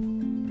quick.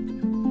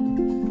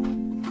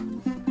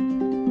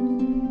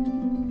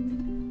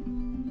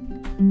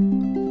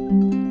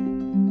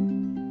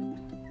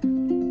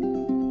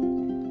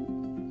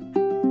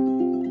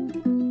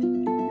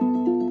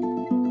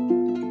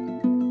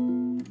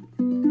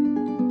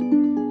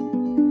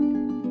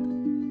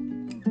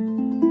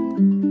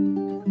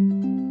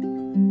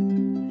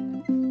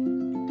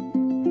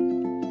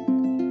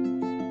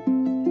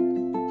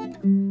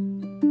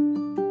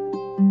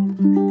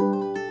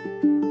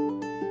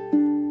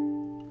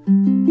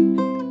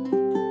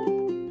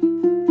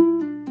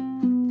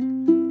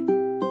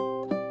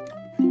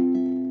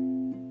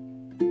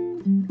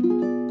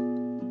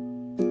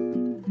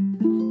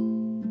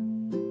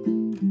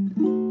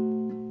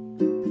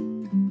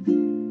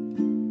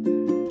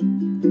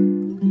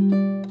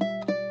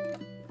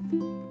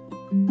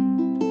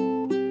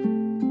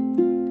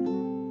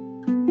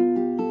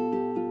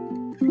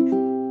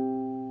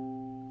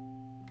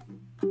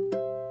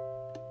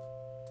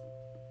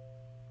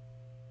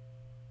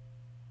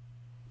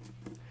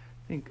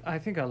 I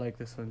think I like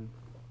this one.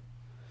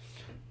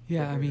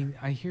 Yeah, I mean,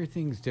 I hear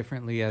things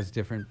differently as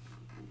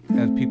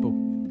people,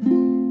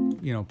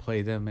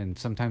 play them, and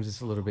sometimes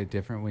it's a little bit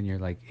different when you're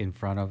like in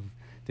front of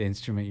the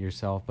instrument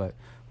yourself. But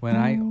when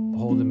I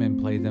hold them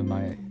and play them,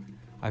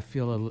 I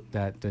feel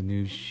that the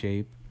new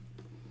shape,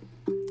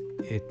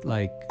 it's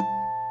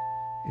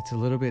a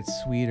little bit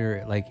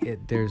sweeter.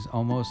 There's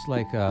almost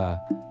like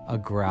a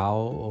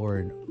growl or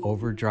an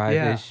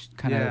overdrive-ish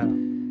kind of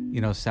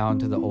sound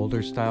to the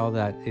older style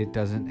that it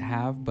doesn't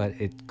have, but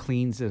it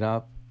cleans it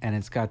up and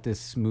it's got this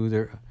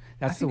smoother.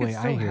 That's the way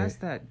I hear it. It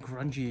still has that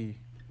grungy,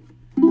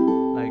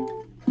 like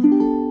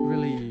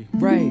really.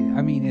 Right.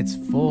 I mean, it's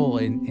full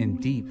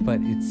and deep,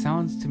 but it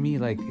sounds to me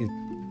like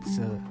it's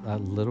a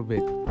little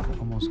bit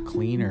almost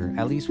cleaner.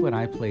 At least when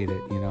I played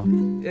it,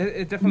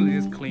 It definitely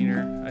is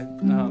cleaner.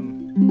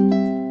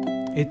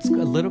 It's a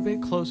little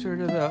bit closer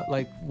to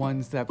the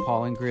ones that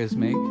Paul and Grizz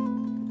make,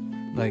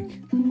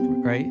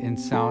 right in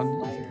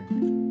sound.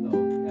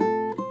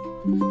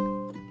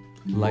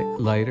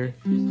 Lighter.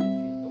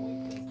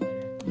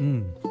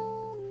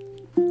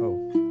 Oh,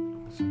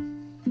 awesome.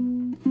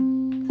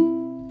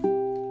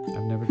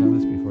 I've never done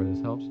this before.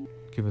 This helps.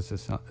 Give us a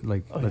sound.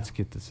 Let's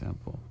get the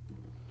sample.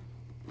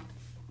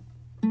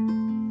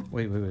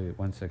 Wait.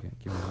 1 second.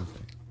 Give me 1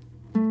 second.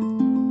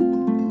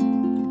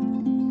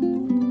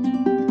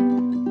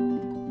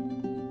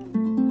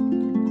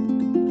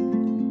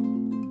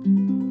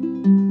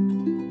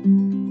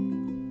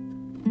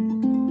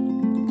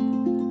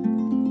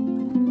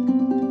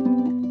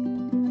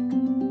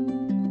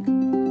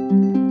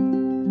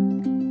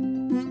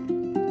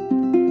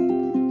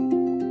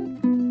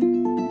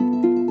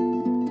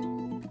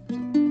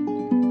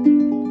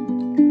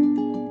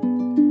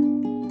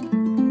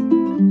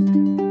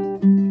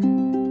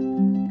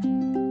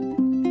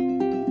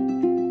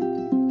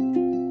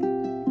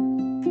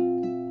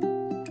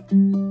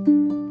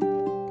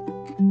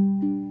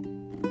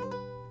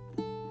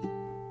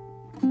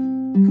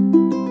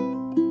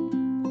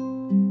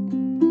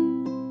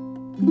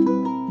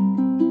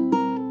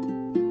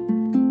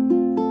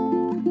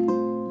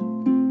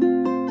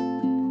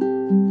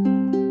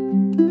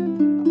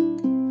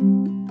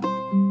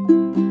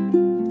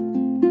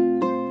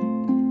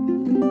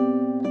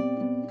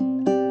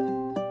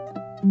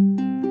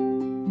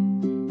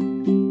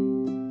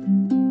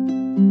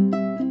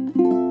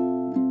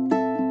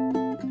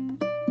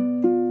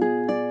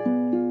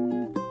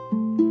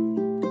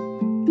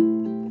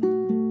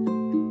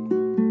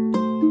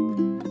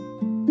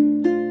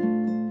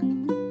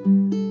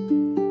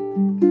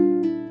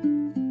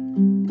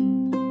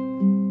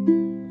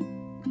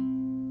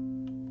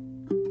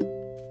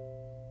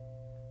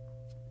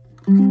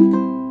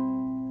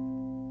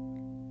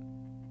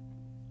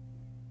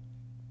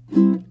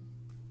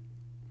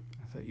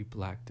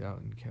 blacked out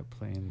and kept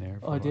playing there.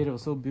 Oh, I did. It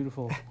was so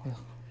beautiful.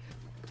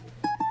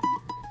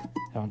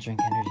 I don't drink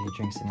energy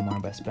drinks anymore,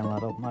 but I spend a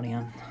lot of money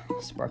on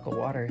sparkle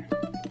water.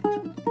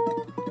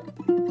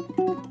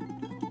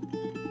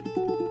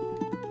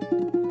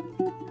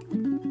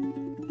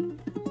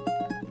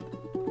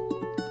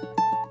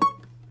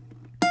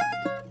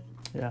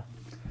 Yeah.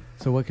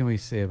 So what can we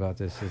say about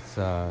this? It's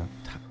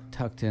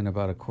tucked in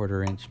about a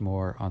 1/4 inch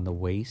more on the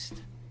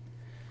waist.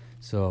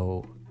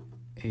 So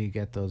you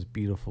get those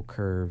beautiful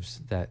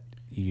curves that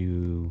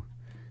you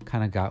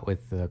kind of got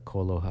with the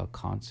KoAloha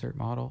concert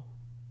model,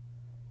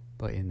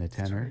 but in the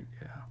tenor. Right,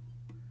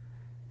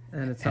 yeah.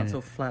 And it's not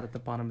so flat at the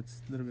bottom.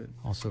 It's a little bit.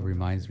 Also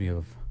reminds me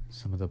of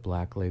some of the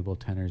Black Label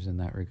tenors in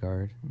that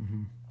regard.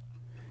 Mm-hmm.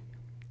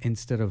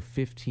 Instead of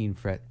 15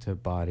 fret to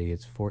body,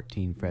 it's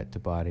 14 fret to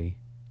body,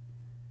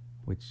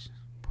 which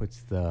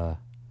puts the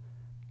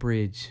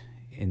bridge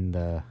in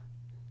the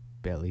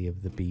belly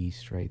of the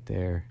beast right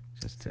there,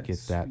 just to get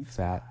that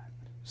fat,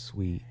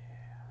 sweet.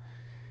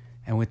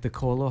 And with the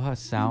KoAloha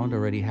sound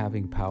already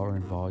having power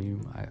and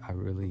volume, I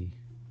really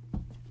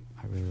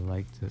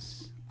like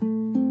this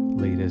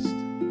latest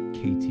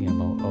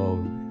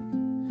KTMOO.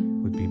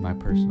 Would be my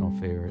personal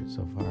favorite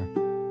so far.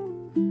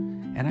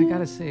 And I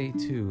gotta say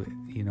too,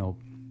 you know,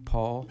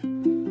 Paul,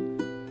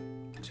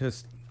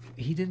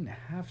 he didn't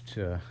have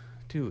to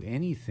do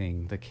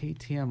anything. The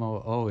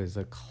KTMOO is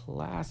a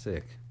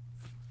classic.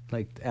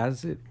 Like,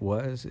 as it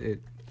was,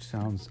 it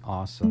sounds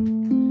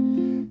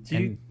awesome. Do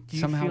you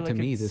somehow feel to like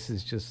me, this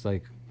is just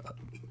like,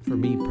 for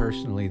me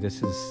personally,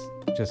 this is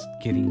just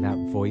getting that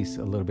voice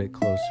a little bit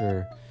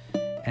closer.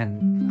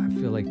 And I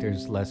feel like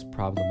there's less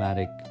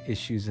problematic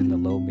issues in the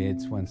low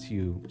mids once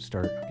you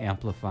start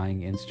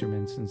amplifying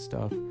instruments and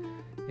stuff.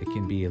 It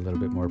can be a little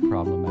bit more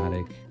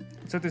problematic.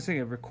 So they're saying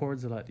it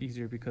records a lot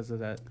easier because of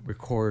that.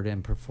 Record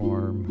and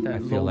perform. That I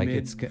feel low like mid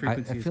it's. I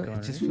frequency is feel. gone,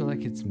 I just right? feel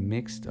like it's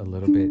mixed a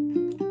little bit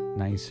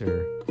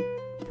nicer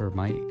for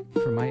my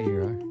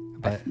era.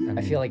 But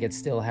I feel like it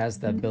still has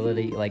the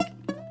ability, like,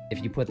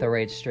 if you put the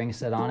right string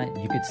set on it,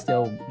 you could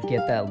still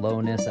get that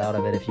lowness out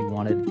of it if you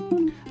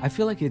wanted. I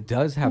feel like it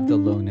does have the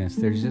lowness.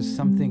 There's just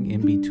something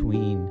in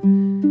between.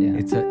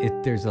 Yeah.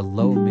 There's a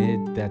low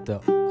mid that the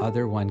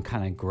other one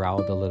kind of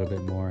growled a little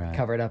bit more at.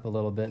 Covered up a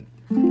little bit.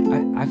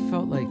 I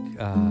felt like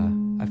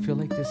I feel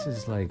like this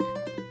is like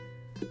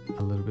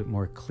a little bit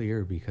more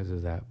clear because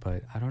of that,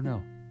 but I don't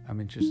know. I'm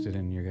interested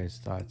in your guys'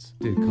 thoughts.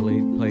 Did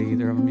Khalid play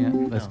either of them yet?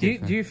 Let's Do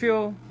you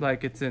feel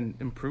like it's an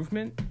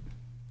improvement?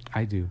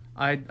 I do.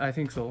 I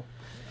think so.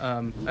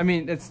 I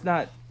mean, it's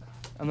not.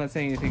 I'm not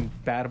saying anything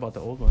bad about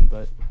the old one,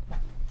 but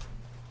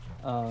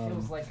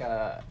Feels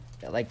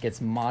like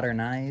it's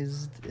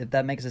modernized, if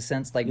that makes a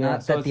sense. Like, Yeah,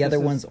 not so that the it's- other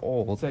this one's is-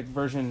 old. it's like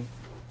version.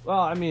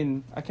 Well, I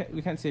mean,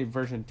 we can't say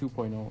version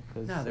 2.0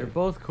 because No, they're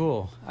both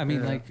cool. I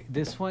mean, Yeah. like,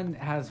 this one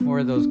has more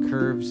of those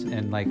curves,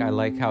 and like I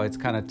like how it's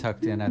kind of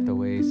tucked in at the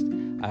waist.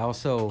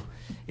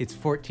 It's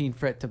 14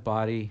 fret to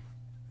body.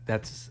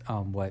 That's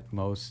what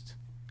most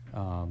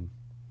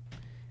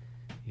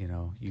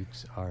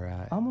ukes are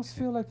at. I almost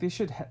feel like they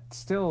should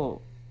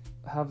still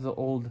have the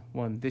old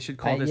one. They should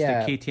call this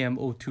yeah. the KTM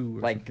 02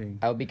 or Like, something.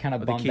 I would be kind Or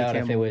of the bummed out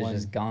if it was KTM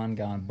just gone.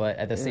 But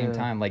at the same Yeah.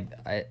 time, like,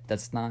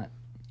 that's not.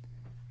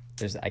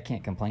 I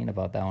can't complain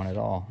about that one at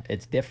all.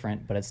 It's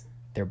different, but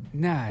they're.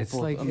 Nah, it's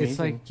both like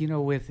amazing.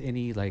 with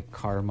any like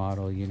car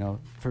model,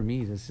 for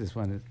me this is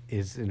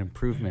an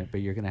improvement,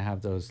 but you're gonna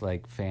have those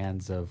like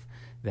fans of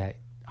that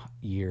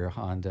year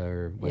Honda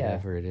or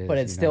whatever it is. But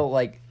it's still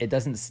like it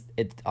doesn't.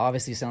 It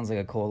obviously sounds like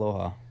a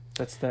KoAloha.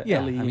 That's the Yeah,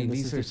 LE. I mean, this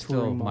these is are the still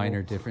touring model.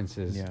 minor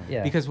differences. Yeah.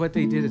 Yeah. Because what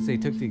they did is they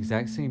took the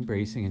exact same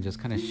bracing and just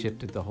kind of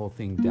shifted the whole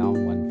thing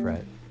down one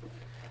fret.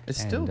 It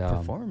still And,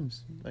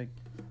 performs like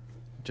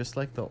just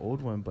like the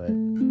old one, but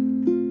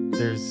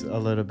there's a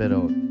little bit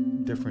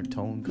of different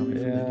tone coming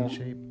from the Yeah. new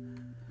shape.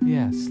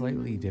 Yeah,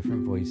 slightly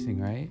different voicing,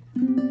 right?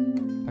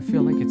 I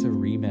feel like it's a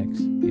remix,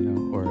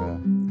 or a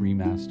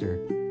remaster.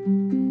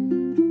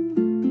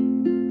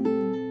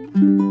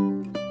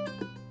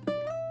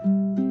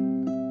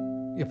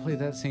 Yeah, play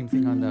that same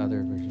thing on the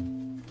other version.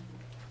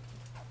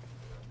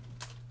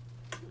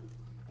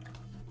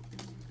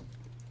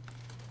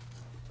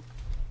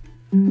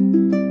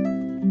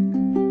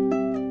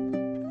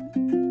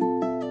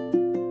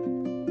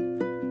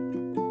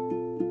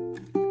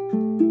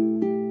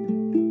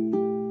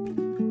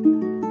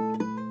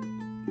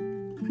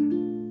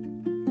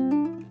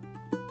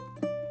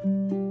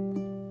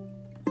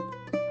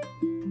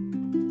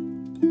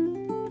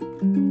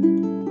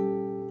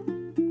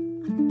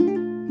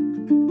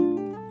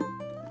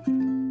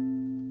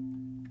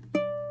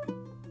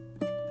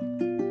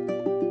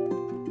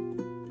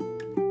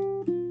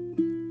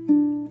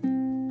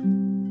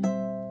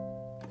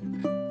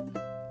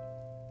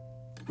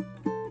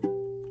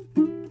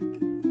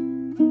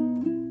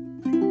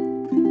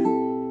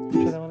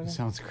 Try that one again?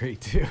 Sounds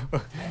great too.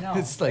 I know.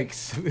 It's like,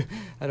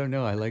 I don't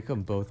know. I like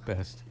them both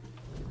best.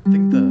 I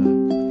think the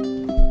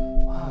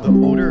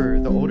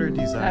older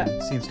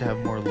design seems to have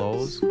more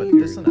lows, but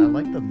this one I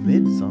like the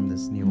mids on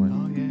this new one.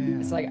 Oh yeah.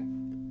 It's like,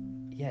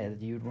 yeah,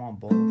 you'd want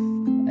both.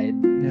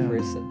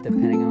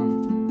 Depending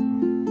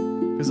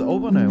on. Because the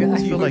old one, I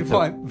always feel like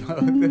look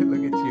at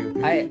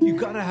you. You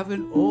gotta have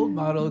an old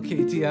model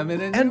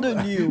KTM and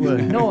a new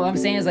one. No, what I'm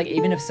saying is like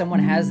even if someone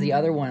has the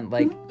other one,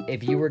 like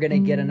if you were gonna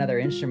get another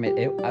instrument,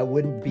 I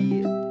wouldn't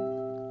be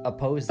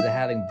opposed to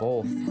having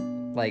both.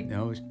 Like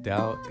no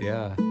doubt,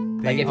 yeah.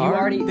 Like if you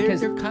already, they're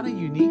kind of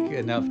unique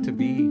enough to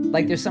be.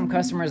 Like there's some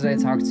customers that I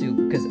talk to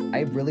because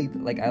I really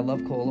like I love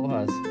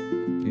KoAlohas.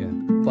 Yeah.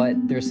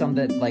 But there's some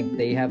that like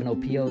they have an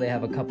Opio, they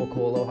have a couple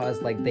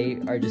KoAlohas, like they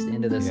are just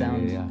into the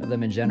sound of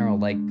them in general.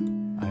 Like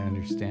I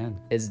understand.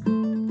 It's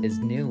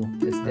new,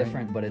 it's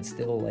different, but it's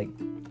still like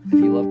if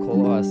you love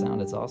KoAloha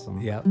sound, it's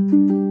awesome. Yeah.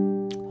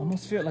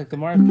 Almost feel like the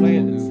more I play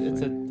it,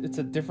 it's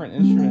a different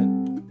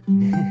instrument.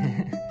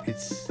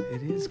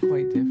 It is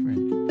quite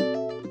different.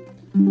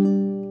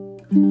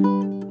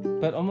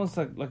 But almost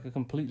like a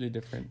completely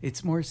different.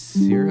 It's more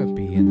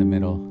syrupy in the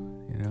middle,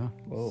 you know?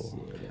 Whoa.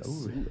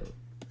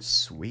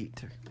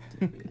 Sweet.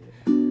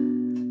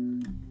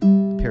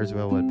 Pairs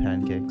well with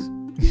pancakes.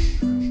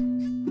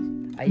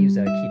 I use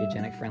a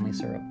ketogenic friendly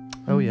syrup.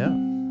 Oh yeah,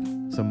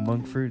 some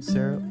monk fruit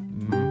syrup.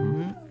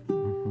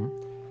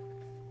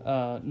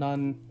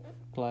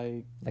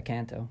 Non-like.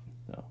 Lakanto.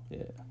 No,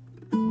 yeah.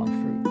 Monk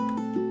fruit.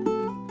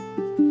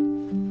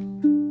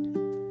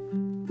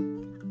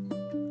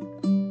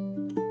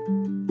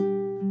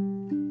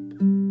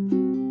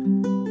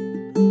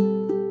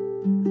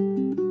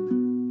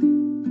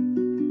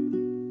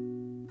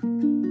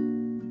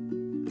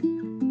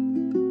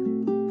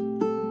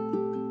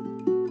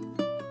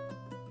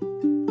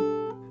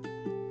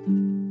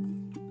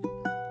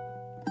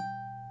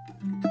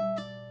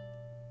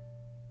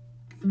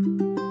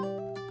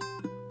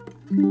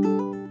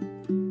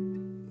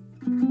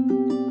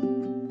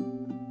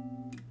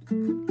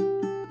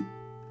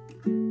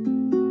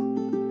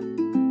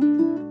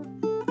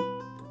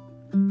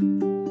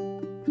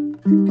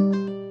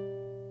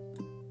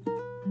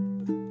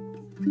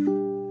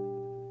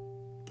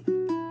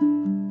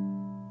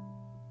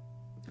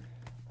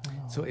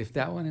 So if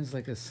that one is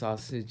like a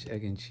sausage,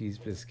 egg, and cheese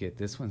biscuit,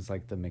 this one's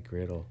like the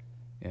McGriddle.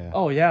 Yeah.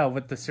 Oh yeah,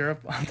 with the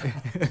syrup on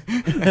top.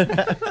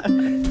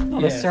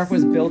 The syrup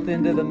was built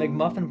into the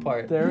McMuffin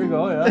part. There we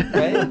go, yeah.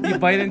 Right? You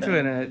bite into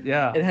it and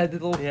it had the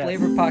little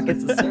flavor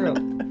pockets of syrup.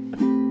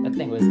 That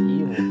thing was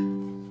evil.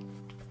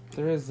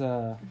 There's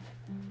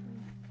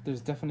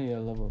definitely a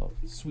level of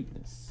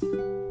sweetness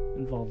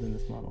involved in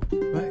this model.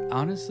 But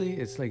honestly,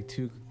 it's like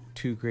two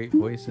great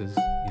voices,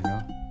 you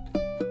know?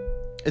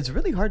 It's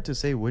really hard to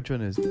say which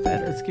one is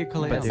better. Let's get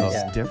but KoAloha.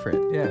 it's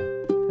different. Yeah.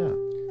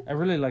 I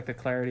really like the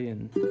clarity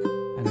and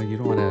I know you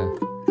don't want to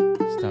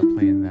stop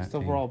playing that. just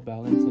overall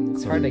balance on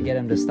this. It's hard to get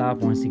him to stop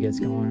once he gets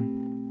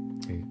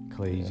going. Okay,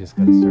 Clay, you just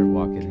got to start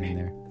walking in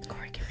there.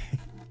 Corey, give me.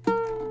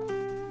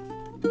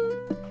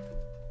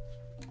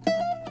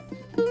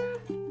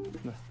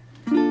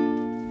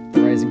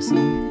 The Rising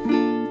Sun.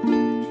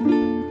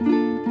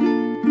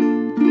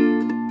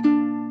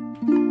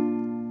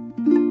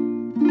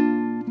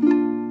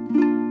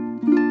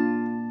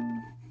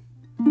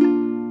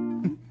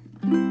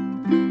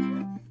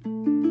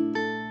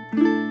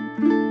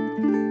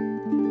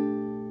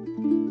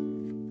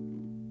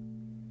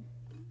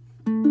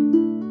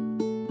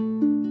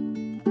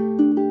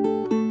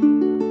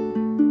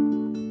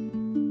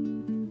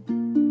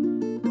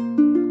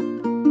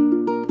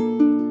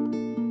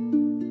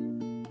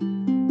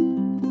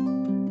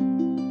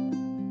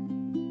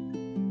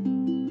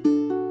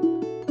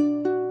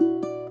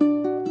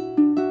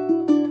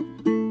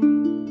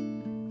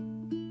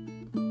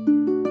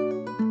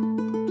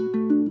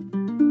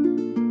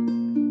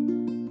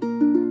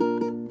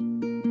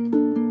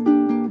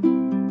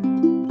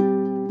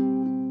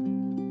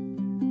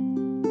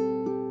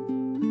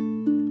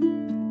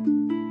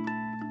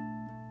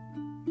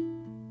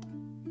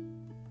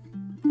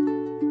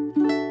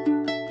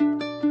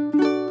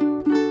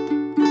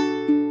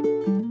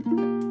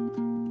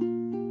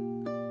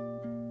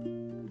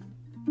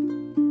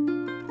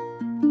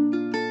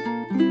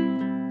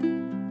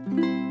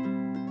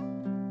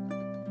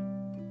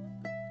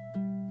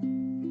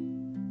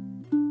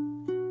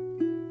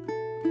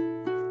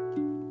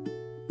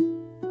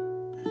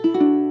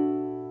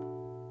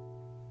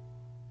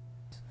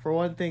 For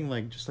one thing,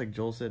 like just like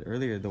Joel said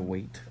earlier, the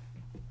weight.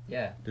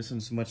 Yeah. This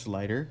one's much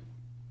lighter.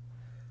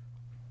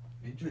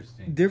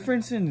 Interesting.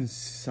 Difference in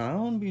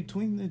sound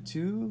between the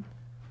two.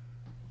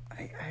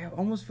 I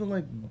almost feel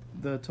like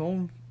the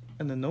tone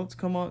and the notes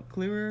come out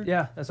clearer.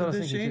 Yeah, that's what I was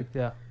with this thinking shape. too.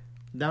 Yeah.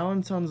 That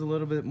one sounds a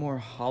little bit more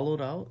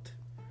hollowed out.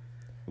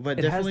 But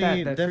It has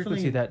definitely, that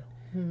definitely, frequency that.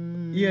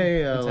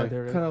 yeah, inside like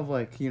there, right? kind of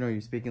like you're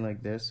speaking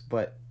like this,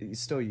 but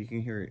still you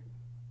can hear it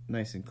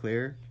nice and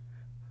clear.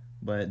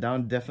 But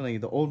down definitely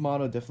the old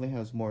model definitely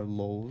has more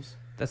lows.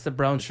 That's the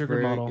brown sugar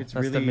very- model. it's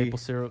That's the really- maple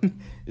syrup.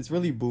 It's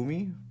really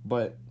boomy,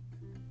 but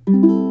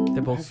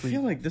They're both I sweet.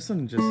 feel like this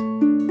one just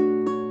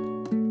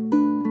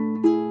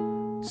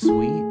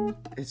Sweet.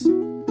 it's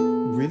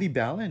really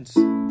balanced.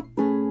 I'm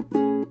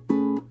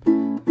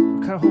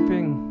kind of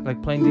hoping,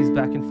 like playing these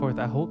back and forth.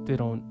 I hope they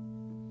don't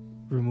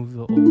remove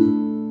of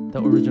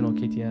the original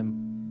KTM.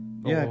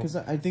 Yeah, because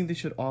I think they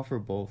should offer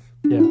both.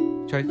 Yeah.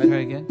 Try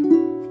again.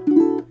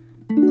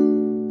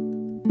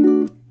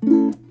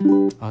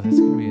 Oh, that's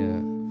gonna be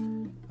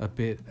a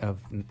bit of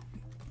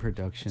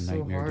production It's so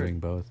nightmare hard. doing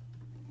both.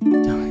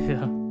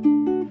 Yeah. I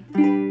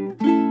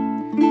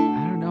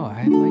don't know.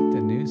 I like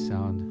the new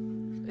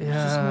sound. It's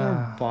just more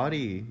Yeah.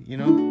 body, you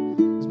know?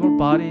 There's more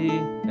body,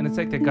 and it's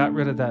like they got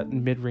rid of that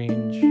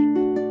mid-range.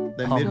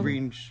 That Hum.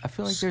 mid-range. I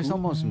feel like there's scoop.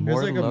 almost There's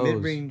more like a lows,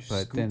 mid-range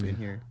but scoop then in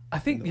here. I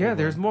think, The yeah, old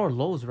there's one. more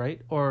lows,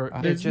 right? Or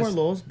they're There's just,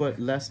 more lows, but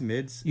less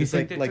mids. You It's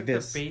think like they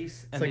took this. the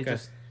bass and like they a-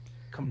 just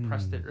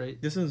compressed it, right?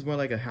 This one's more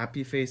like a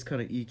happy face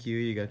kind of EQ.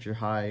 You got your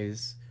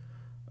highs,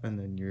 and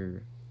then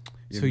your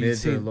so you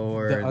mids see are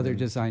lower. the and other then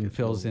design your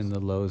fills in lows. the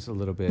lows a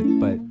little bit,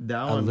 but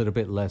That a one, little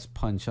bit less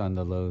punch on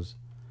the lows.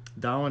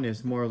 that one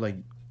is more like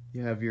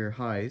you have your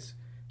highs,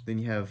 then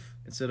you have,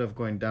 instead of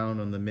going down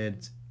on the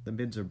mids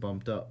are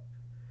bumped up,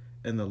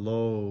 and the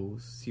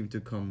lows seem to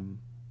come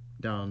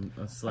down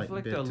a I slight feel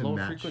like bit the to low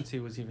match. frequency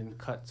was even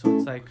cut, so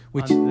it's like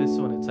Which- on this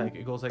one, it's like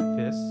it goes like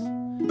this,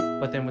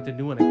 but then with the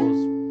new one, it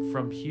goes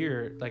from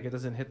here, like it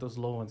doesn't hit those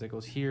low ones. It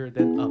goes here,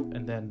 then up,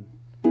 and then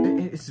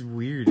It's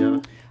weird, yeah.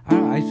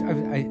 I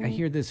don't know, I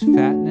hear this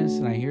fatness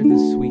and I hear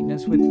this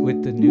sweetness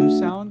with the new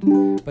sound,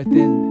 but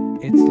then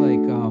it's like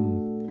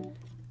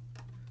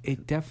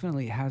it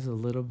definitely has a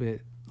little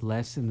bit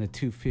less than the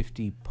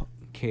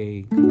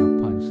 250K kind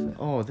of punch. That,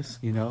 Oh, this.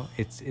 you know,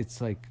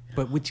 it's like,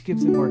 but which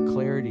gives it more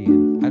clarity,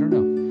 and I don't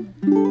know.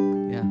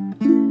 Yeah.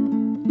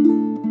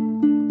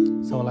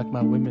 so I like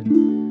my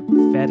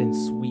women fat and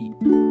sweet.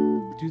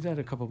 Do that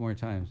a couple more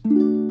times.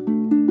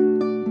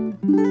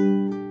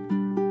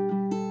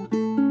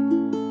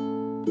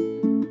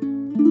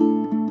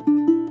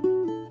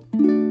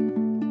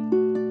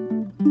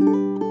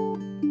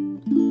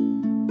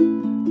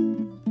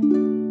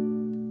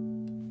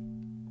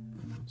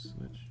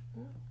 Switch.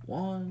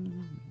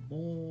 One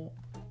more.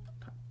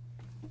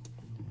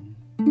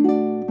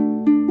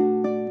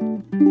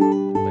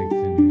 Like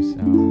the new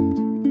sound.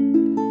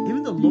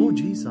 Even the low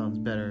G sounds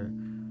better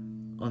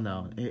on that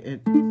one.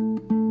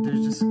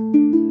 There's just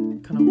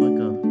kind of like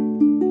a.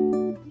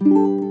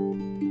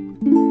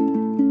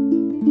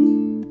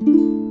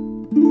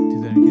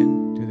 Do that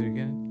again. Do that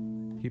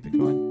again. Keep it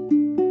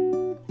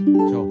going.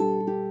 Joel,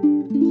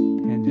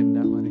 hand him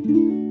that one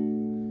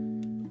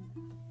again.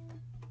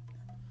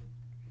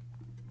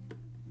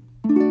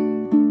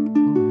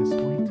 Oh, that's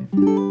way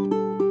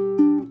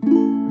different. I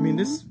mean,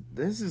 this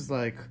is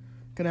like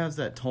kind of has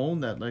that tone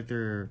that like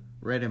their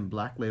red and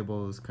black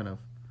labels kind of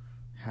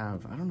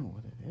have. I don't know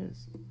what it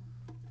is.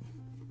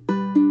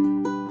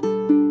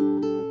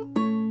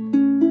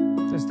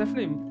 There's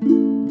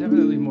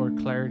definitely more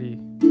clarity.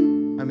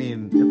 I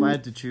mean, if I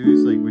had to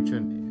choose like which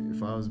one,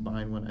 if I was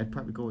buying one, I'd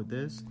probably go with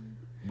this.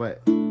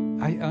 But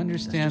I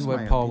understand just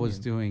what my Paul was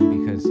opinion.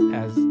 doing, because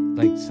as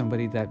like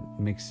somebody that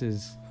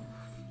mixes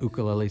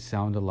ukulele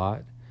sound a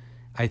lot,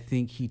 I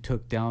think he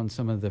took down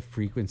some of the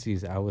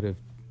frequencies I would have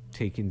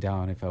taken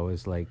down if I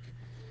was like,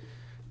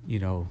 you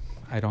know,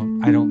 I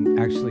don't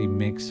actually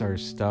mix our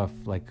stuff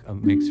like a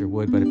mixer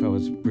would, but if I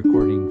was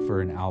recording for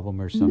an album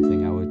or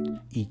something, I would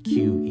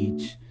EQ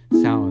each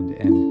sound,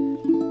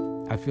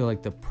 and I feel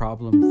like the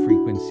problem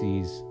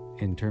frequencies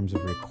in terms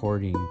of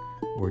recording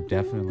were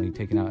definitely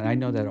taken out. And I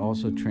know that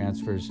also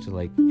transfers to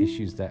like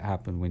issues that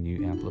happen when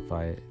you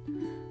amplify it,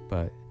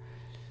 but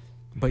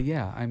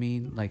yeah, I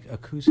mean, like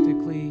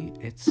acoustically,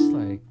 it's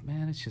like,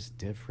 man, it's just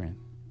different.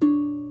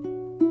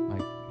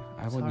 Like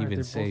I It's wouldn't hard. even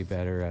They're say both-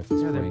 better at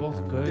this yeah, point. they're both I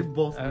don't know. good. they're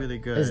both Uh, really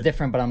good. It's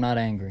different, but I'm not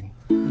angry.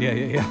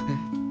 Yeah.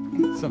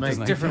 Something Like,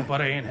 like Different,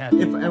 but I ain't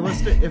happy.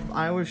 If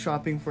I was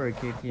shopping for a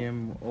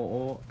KTM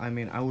 00, I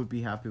mean, I would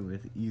be happy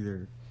with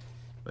either,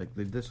 like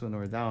this one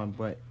or that one.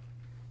 But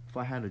if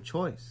I had a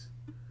choice,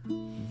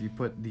 if you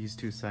put these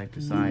two side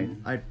to side,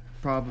 I'd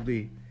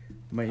probably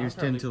my I'll ears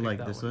tend to probably like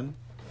pick this that one.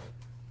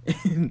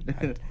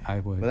 I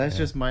would. But that's yeah.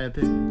 just my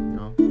opinion, you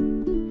know.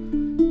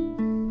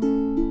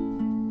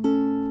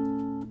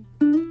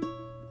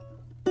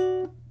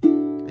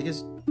 I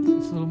guess,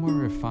 It's a little more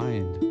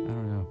refined. I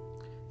don't know.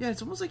 yeah,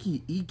 it's almost like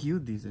he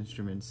EQ'd these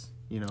instruments,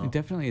 you know.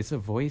 Definitely, it's a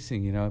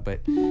voicing, you know, but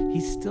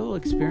he's still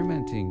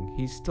experimenting.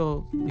 He's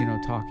still, you know,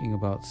 talking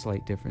about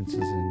slight differences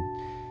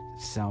in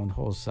sound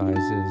hole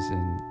sizes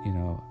and, you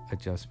know,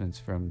 adjustments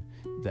from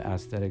the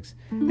aesthetics.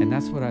 And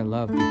that's what I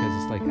love,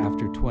 because it's like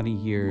after 20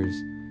 years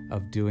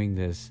of doing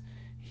this,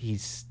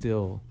 he's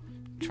still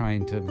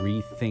trying to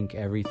rethink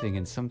everything.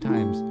 And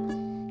sometimes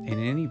in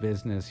any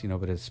business, you know,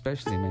 but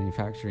especially in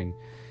manufacturing,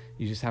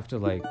 you just have to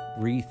like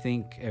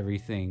rethink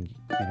everything,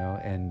 you know,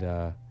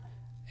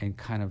 and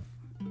kind of,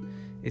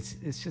 it's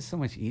just so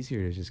much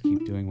easier to just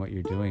keep doing what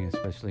you're doing,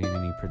 especially in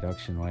any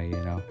production way,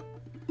 you know.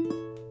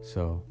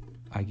 So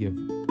I give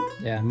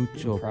Yeah.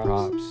 mucho props.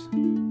 props.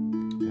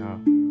 Yeah.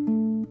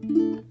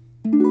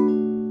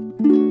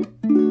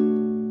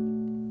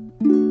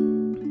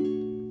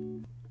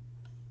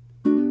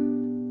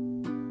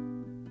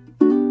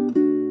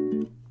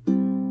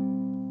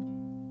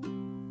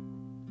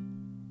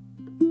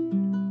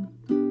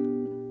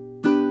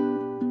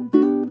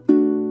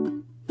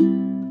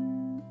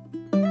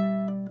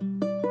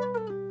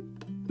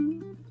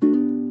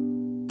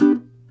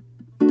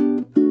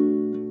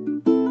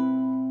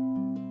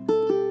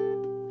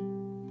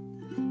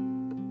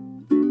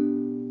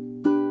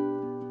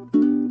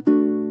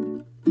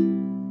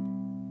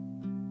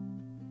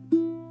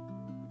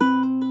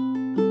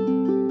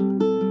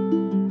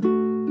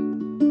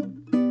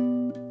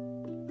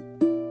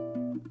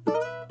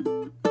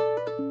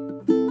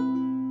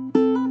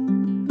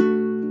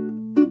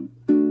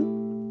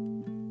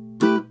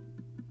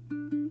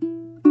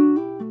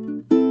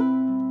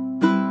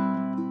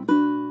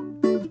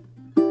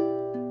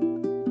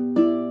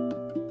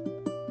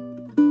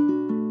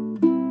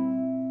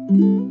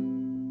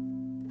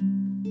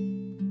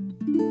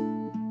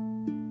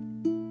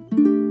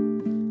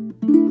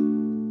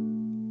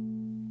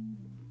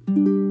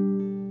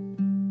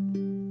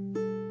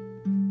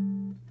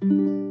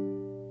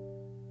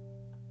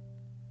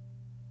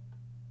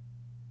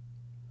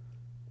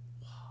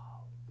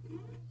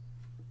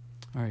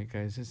 All right,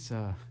 guys. It's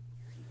song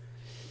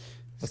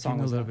getting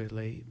a was little that? bit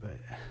late, but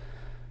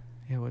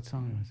yeah, what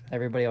song was that?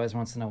 Everybody always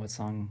wants to know what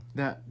song.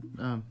 That,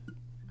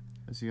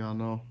 as you all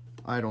know,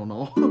 I don't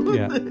know.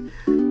 Yeah.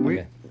 We,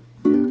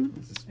 Okay.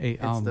 Hey,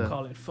 it's the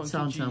Call it Funky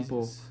sound Jesus.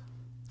 sample,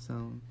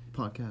 sound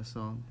podcast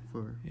song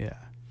for yeah.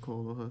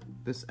 KoAloha.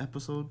 This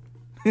episode.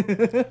 I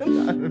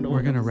don't know. We're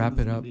what gonna else wrap is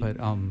it up, needed.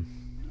 but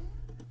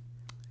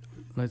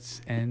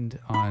let's end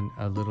on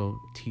a little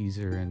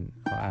teaser, and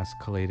I'll ask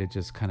Kalei to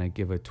just kind of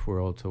give a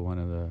twirl to one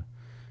of the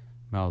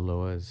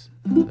Maoloas,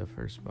 the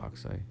first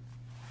box I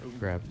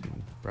grabbed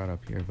and brought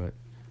up here. But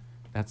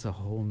that's a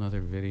whole nother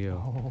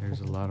video.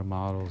 There's a lot of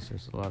models.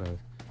 There's a lot of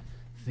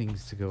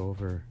things to go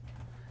over.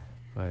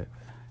 But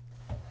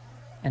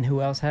And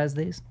who else has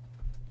these?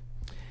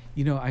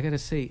 you know, I gotta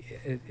say,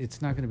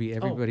 it's not gonna be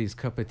everybody's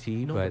cup of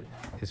tea. No. But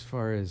as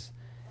far as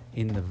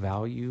in the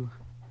value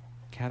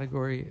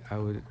category, I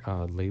would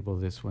label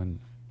this one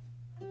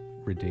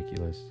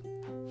ridiculous.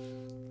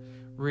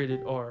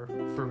 Rated R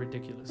for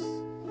ridiculous.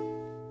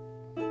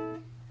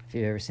 If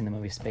you've ever seen the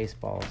movie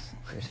Spaceballs,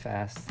 there's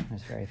fast,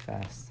 there's very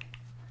fast,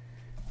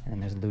 and then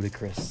there's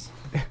ludicrous.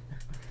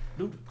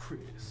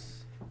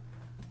 Ludicrous.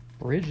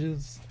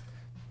 Bridges.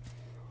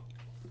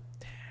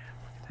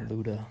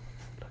 Luda.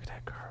 Look at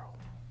that girl.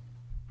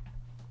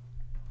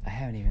 I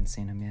haven't even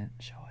seen him yet.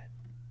 Show it.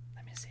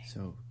 Let me see.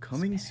 So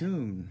coming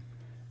soon.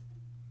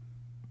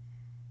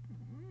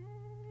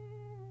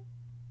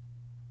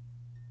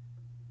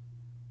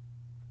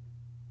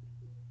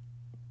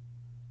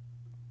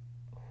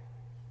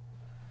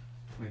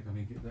 Wait, let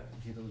me get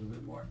a little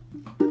bit more.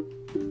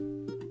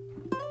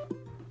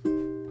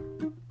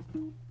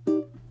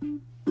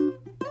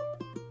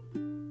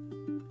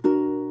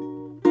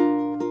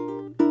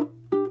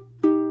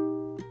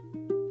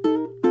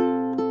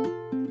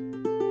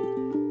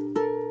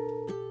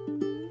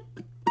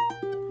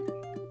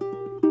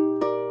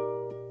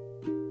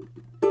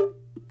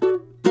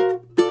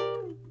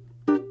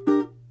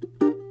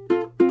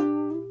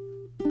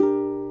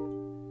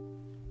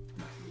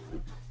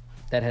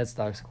 That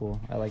headstock's cool.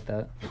 I like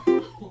that.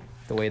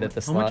 The way that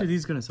the How much slot are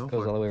these gonna sell goes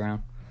all for? the way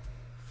around.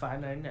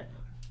 $5.99.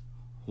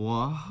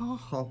 Wow.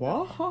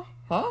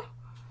 Huh?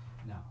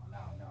 No.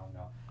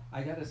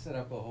 I gotta set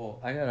up a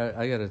whole. I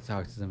gotta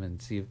talk to them and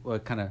see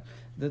what kind of.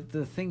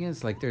 The thing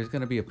is, like, there's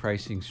gonna be a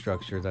pricing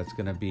structure that's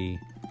gonna be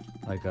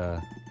like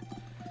a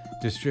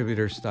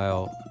distributor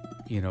style,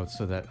 you know,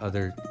 so that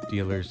other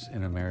dealers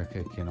in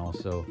America can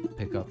also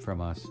pick up from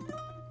us.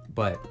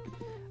 But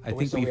I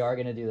think so we are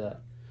gonna do that.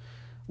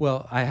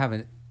 Well, I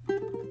haven't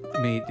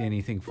made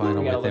anything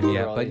final We gotta with them look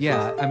yet, through all but these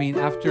yeah, things. I mean,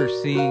 after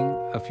seeing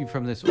a few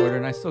from this order,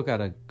 and I still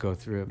gotta go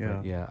through it,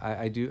 but Yeah. yeah,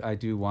 I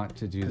do want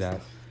to do that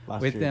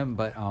Last with year- them,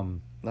 but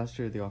Last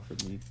year they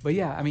offered me.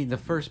 yeah, I mean, the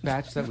first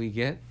batch that we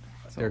get,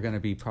 they're gonna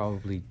be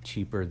probably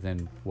cheaper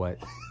than what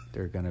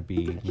they're gonna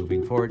be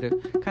moving forward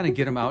to kind of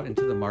get them out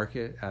into the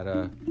market at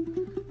a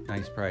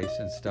nice price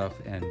and stuff,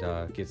 and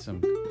get some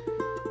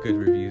good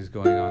reviews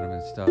going on them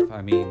and stuff.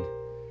 I mean,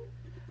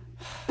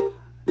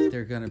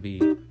 they're gonna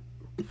be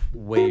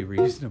way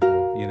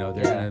reasonable, you know.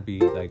 They're Yeah. gonna be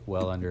like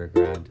well under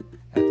 $1,000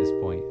 at this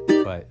point,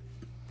 but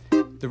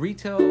the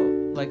retail,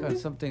 like on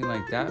something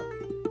like that,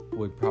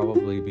 would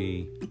probably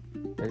be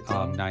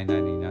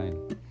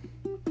 $9.99.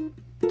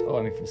 Oh,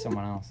 I mean for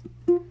someone else.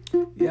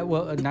 Yeah,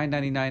 well,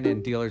 $9.99,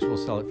 and dealers will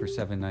sell it for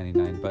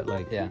 $7.99. But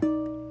like, Yeah.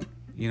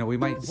 you know, we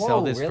might Whoa,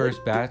 sell this really?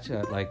 first batch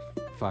at like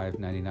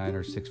 $5.99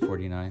 or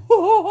 $6.49.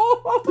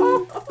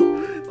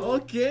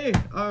 Okay.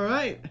 All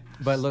right.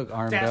 But look,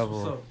 arm That's what's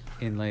bevel up.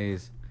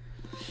 inlays,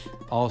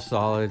 all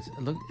solids.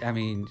 Look, I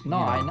mean, No,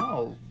 you I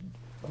know.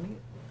 Let me.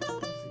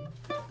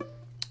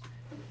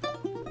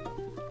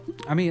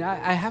 I mean,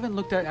 I haven't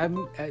looked at.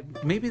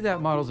 Maybe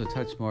that model's a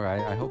touch more.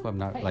 I hope I'm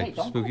not like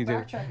spooky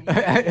there.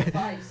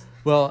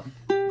 Well,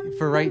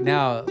 for right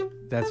now,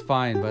 that's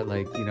fine. But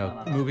like, you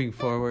know, No. moving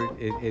forward,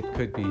 it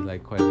could be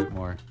like quite a bit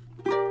more.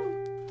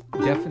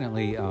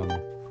 Definitely,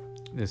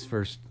 this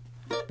first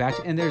batch,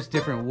 and there's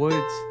different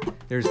woods.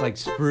 There's like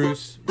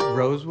spruce,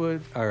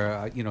 rosewood,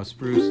 or you know,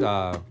 spruce.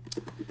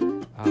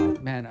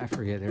 Man, I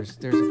forget. There's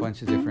a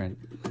bunch of different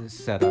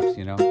setups.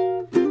 You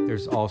know,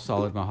 there's all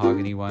solid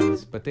mahogany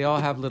ones, but they all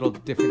have little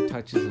different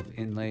touches of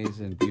inlays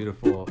and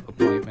beautiful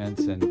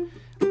appointments, and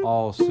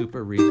all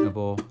super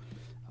reasonable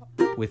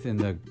within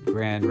the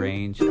grand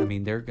range. I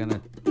mean, they're gonna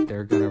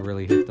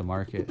really hit the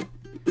market,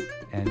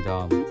 and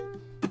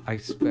I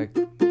expect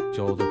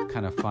Joel to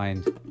kind of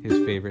find his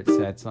favorite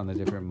sets on the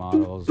different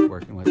models,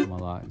 working with them a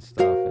lot and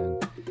stuff.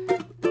 And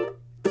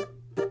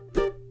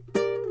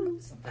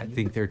I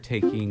think they're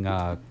taking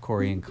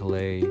Corey and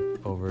Kalei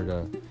over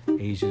to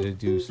Asia to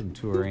do some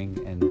touring,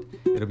 and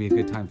it'll be a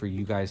good time for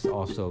you guys to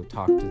also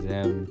talk to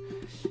them,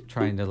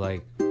 trying to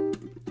like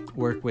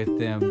work with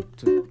them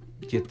to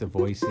get the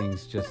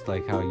voicings just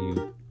like how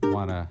you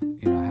want to,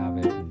 you know, have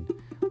it, and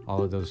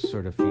all of those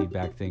sort of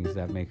feedback things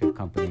that make a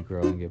company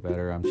grow and get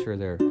better. I'm sure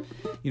they're,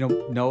 you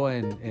know, Noah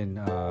and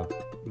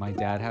my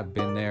dad have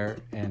been there,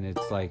 and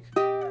it's like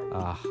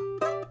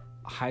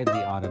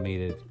highly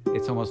automated.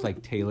 It's almost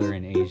like Taylor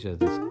in Asia,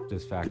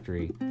 this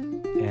factory.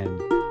 And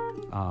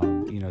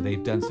you know,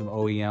 they've done some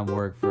OEM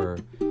work for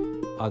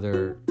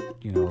other,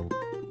 you know,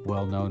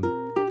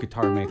 well-known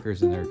guitar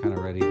makers, and they're kind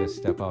of ready to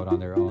step out on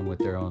their own with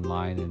their own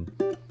line.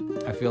 And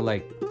I feel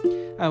like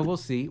we'll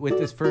see. With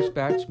this first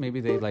batch,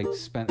 maybe they like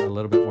spent a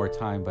little bit more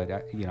time, but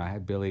you know, I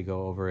had Billy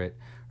go over it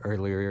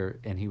earlier,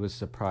 and he was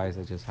surprised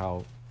at just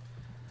how,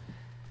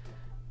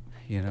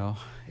 you know,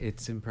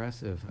 it's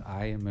impressive.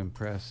 I am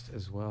impressed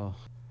as well.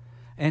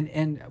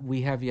 And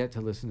we have yet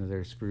to listen to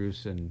their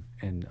spruce and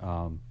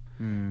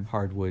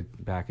hardwood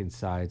back and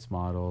sides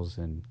models,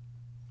 and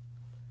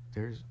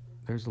there's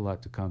a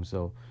lot to come.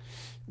 So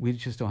we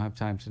just don't have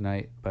time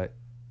tonight, but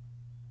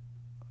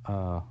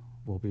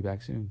we'll be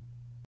back soon.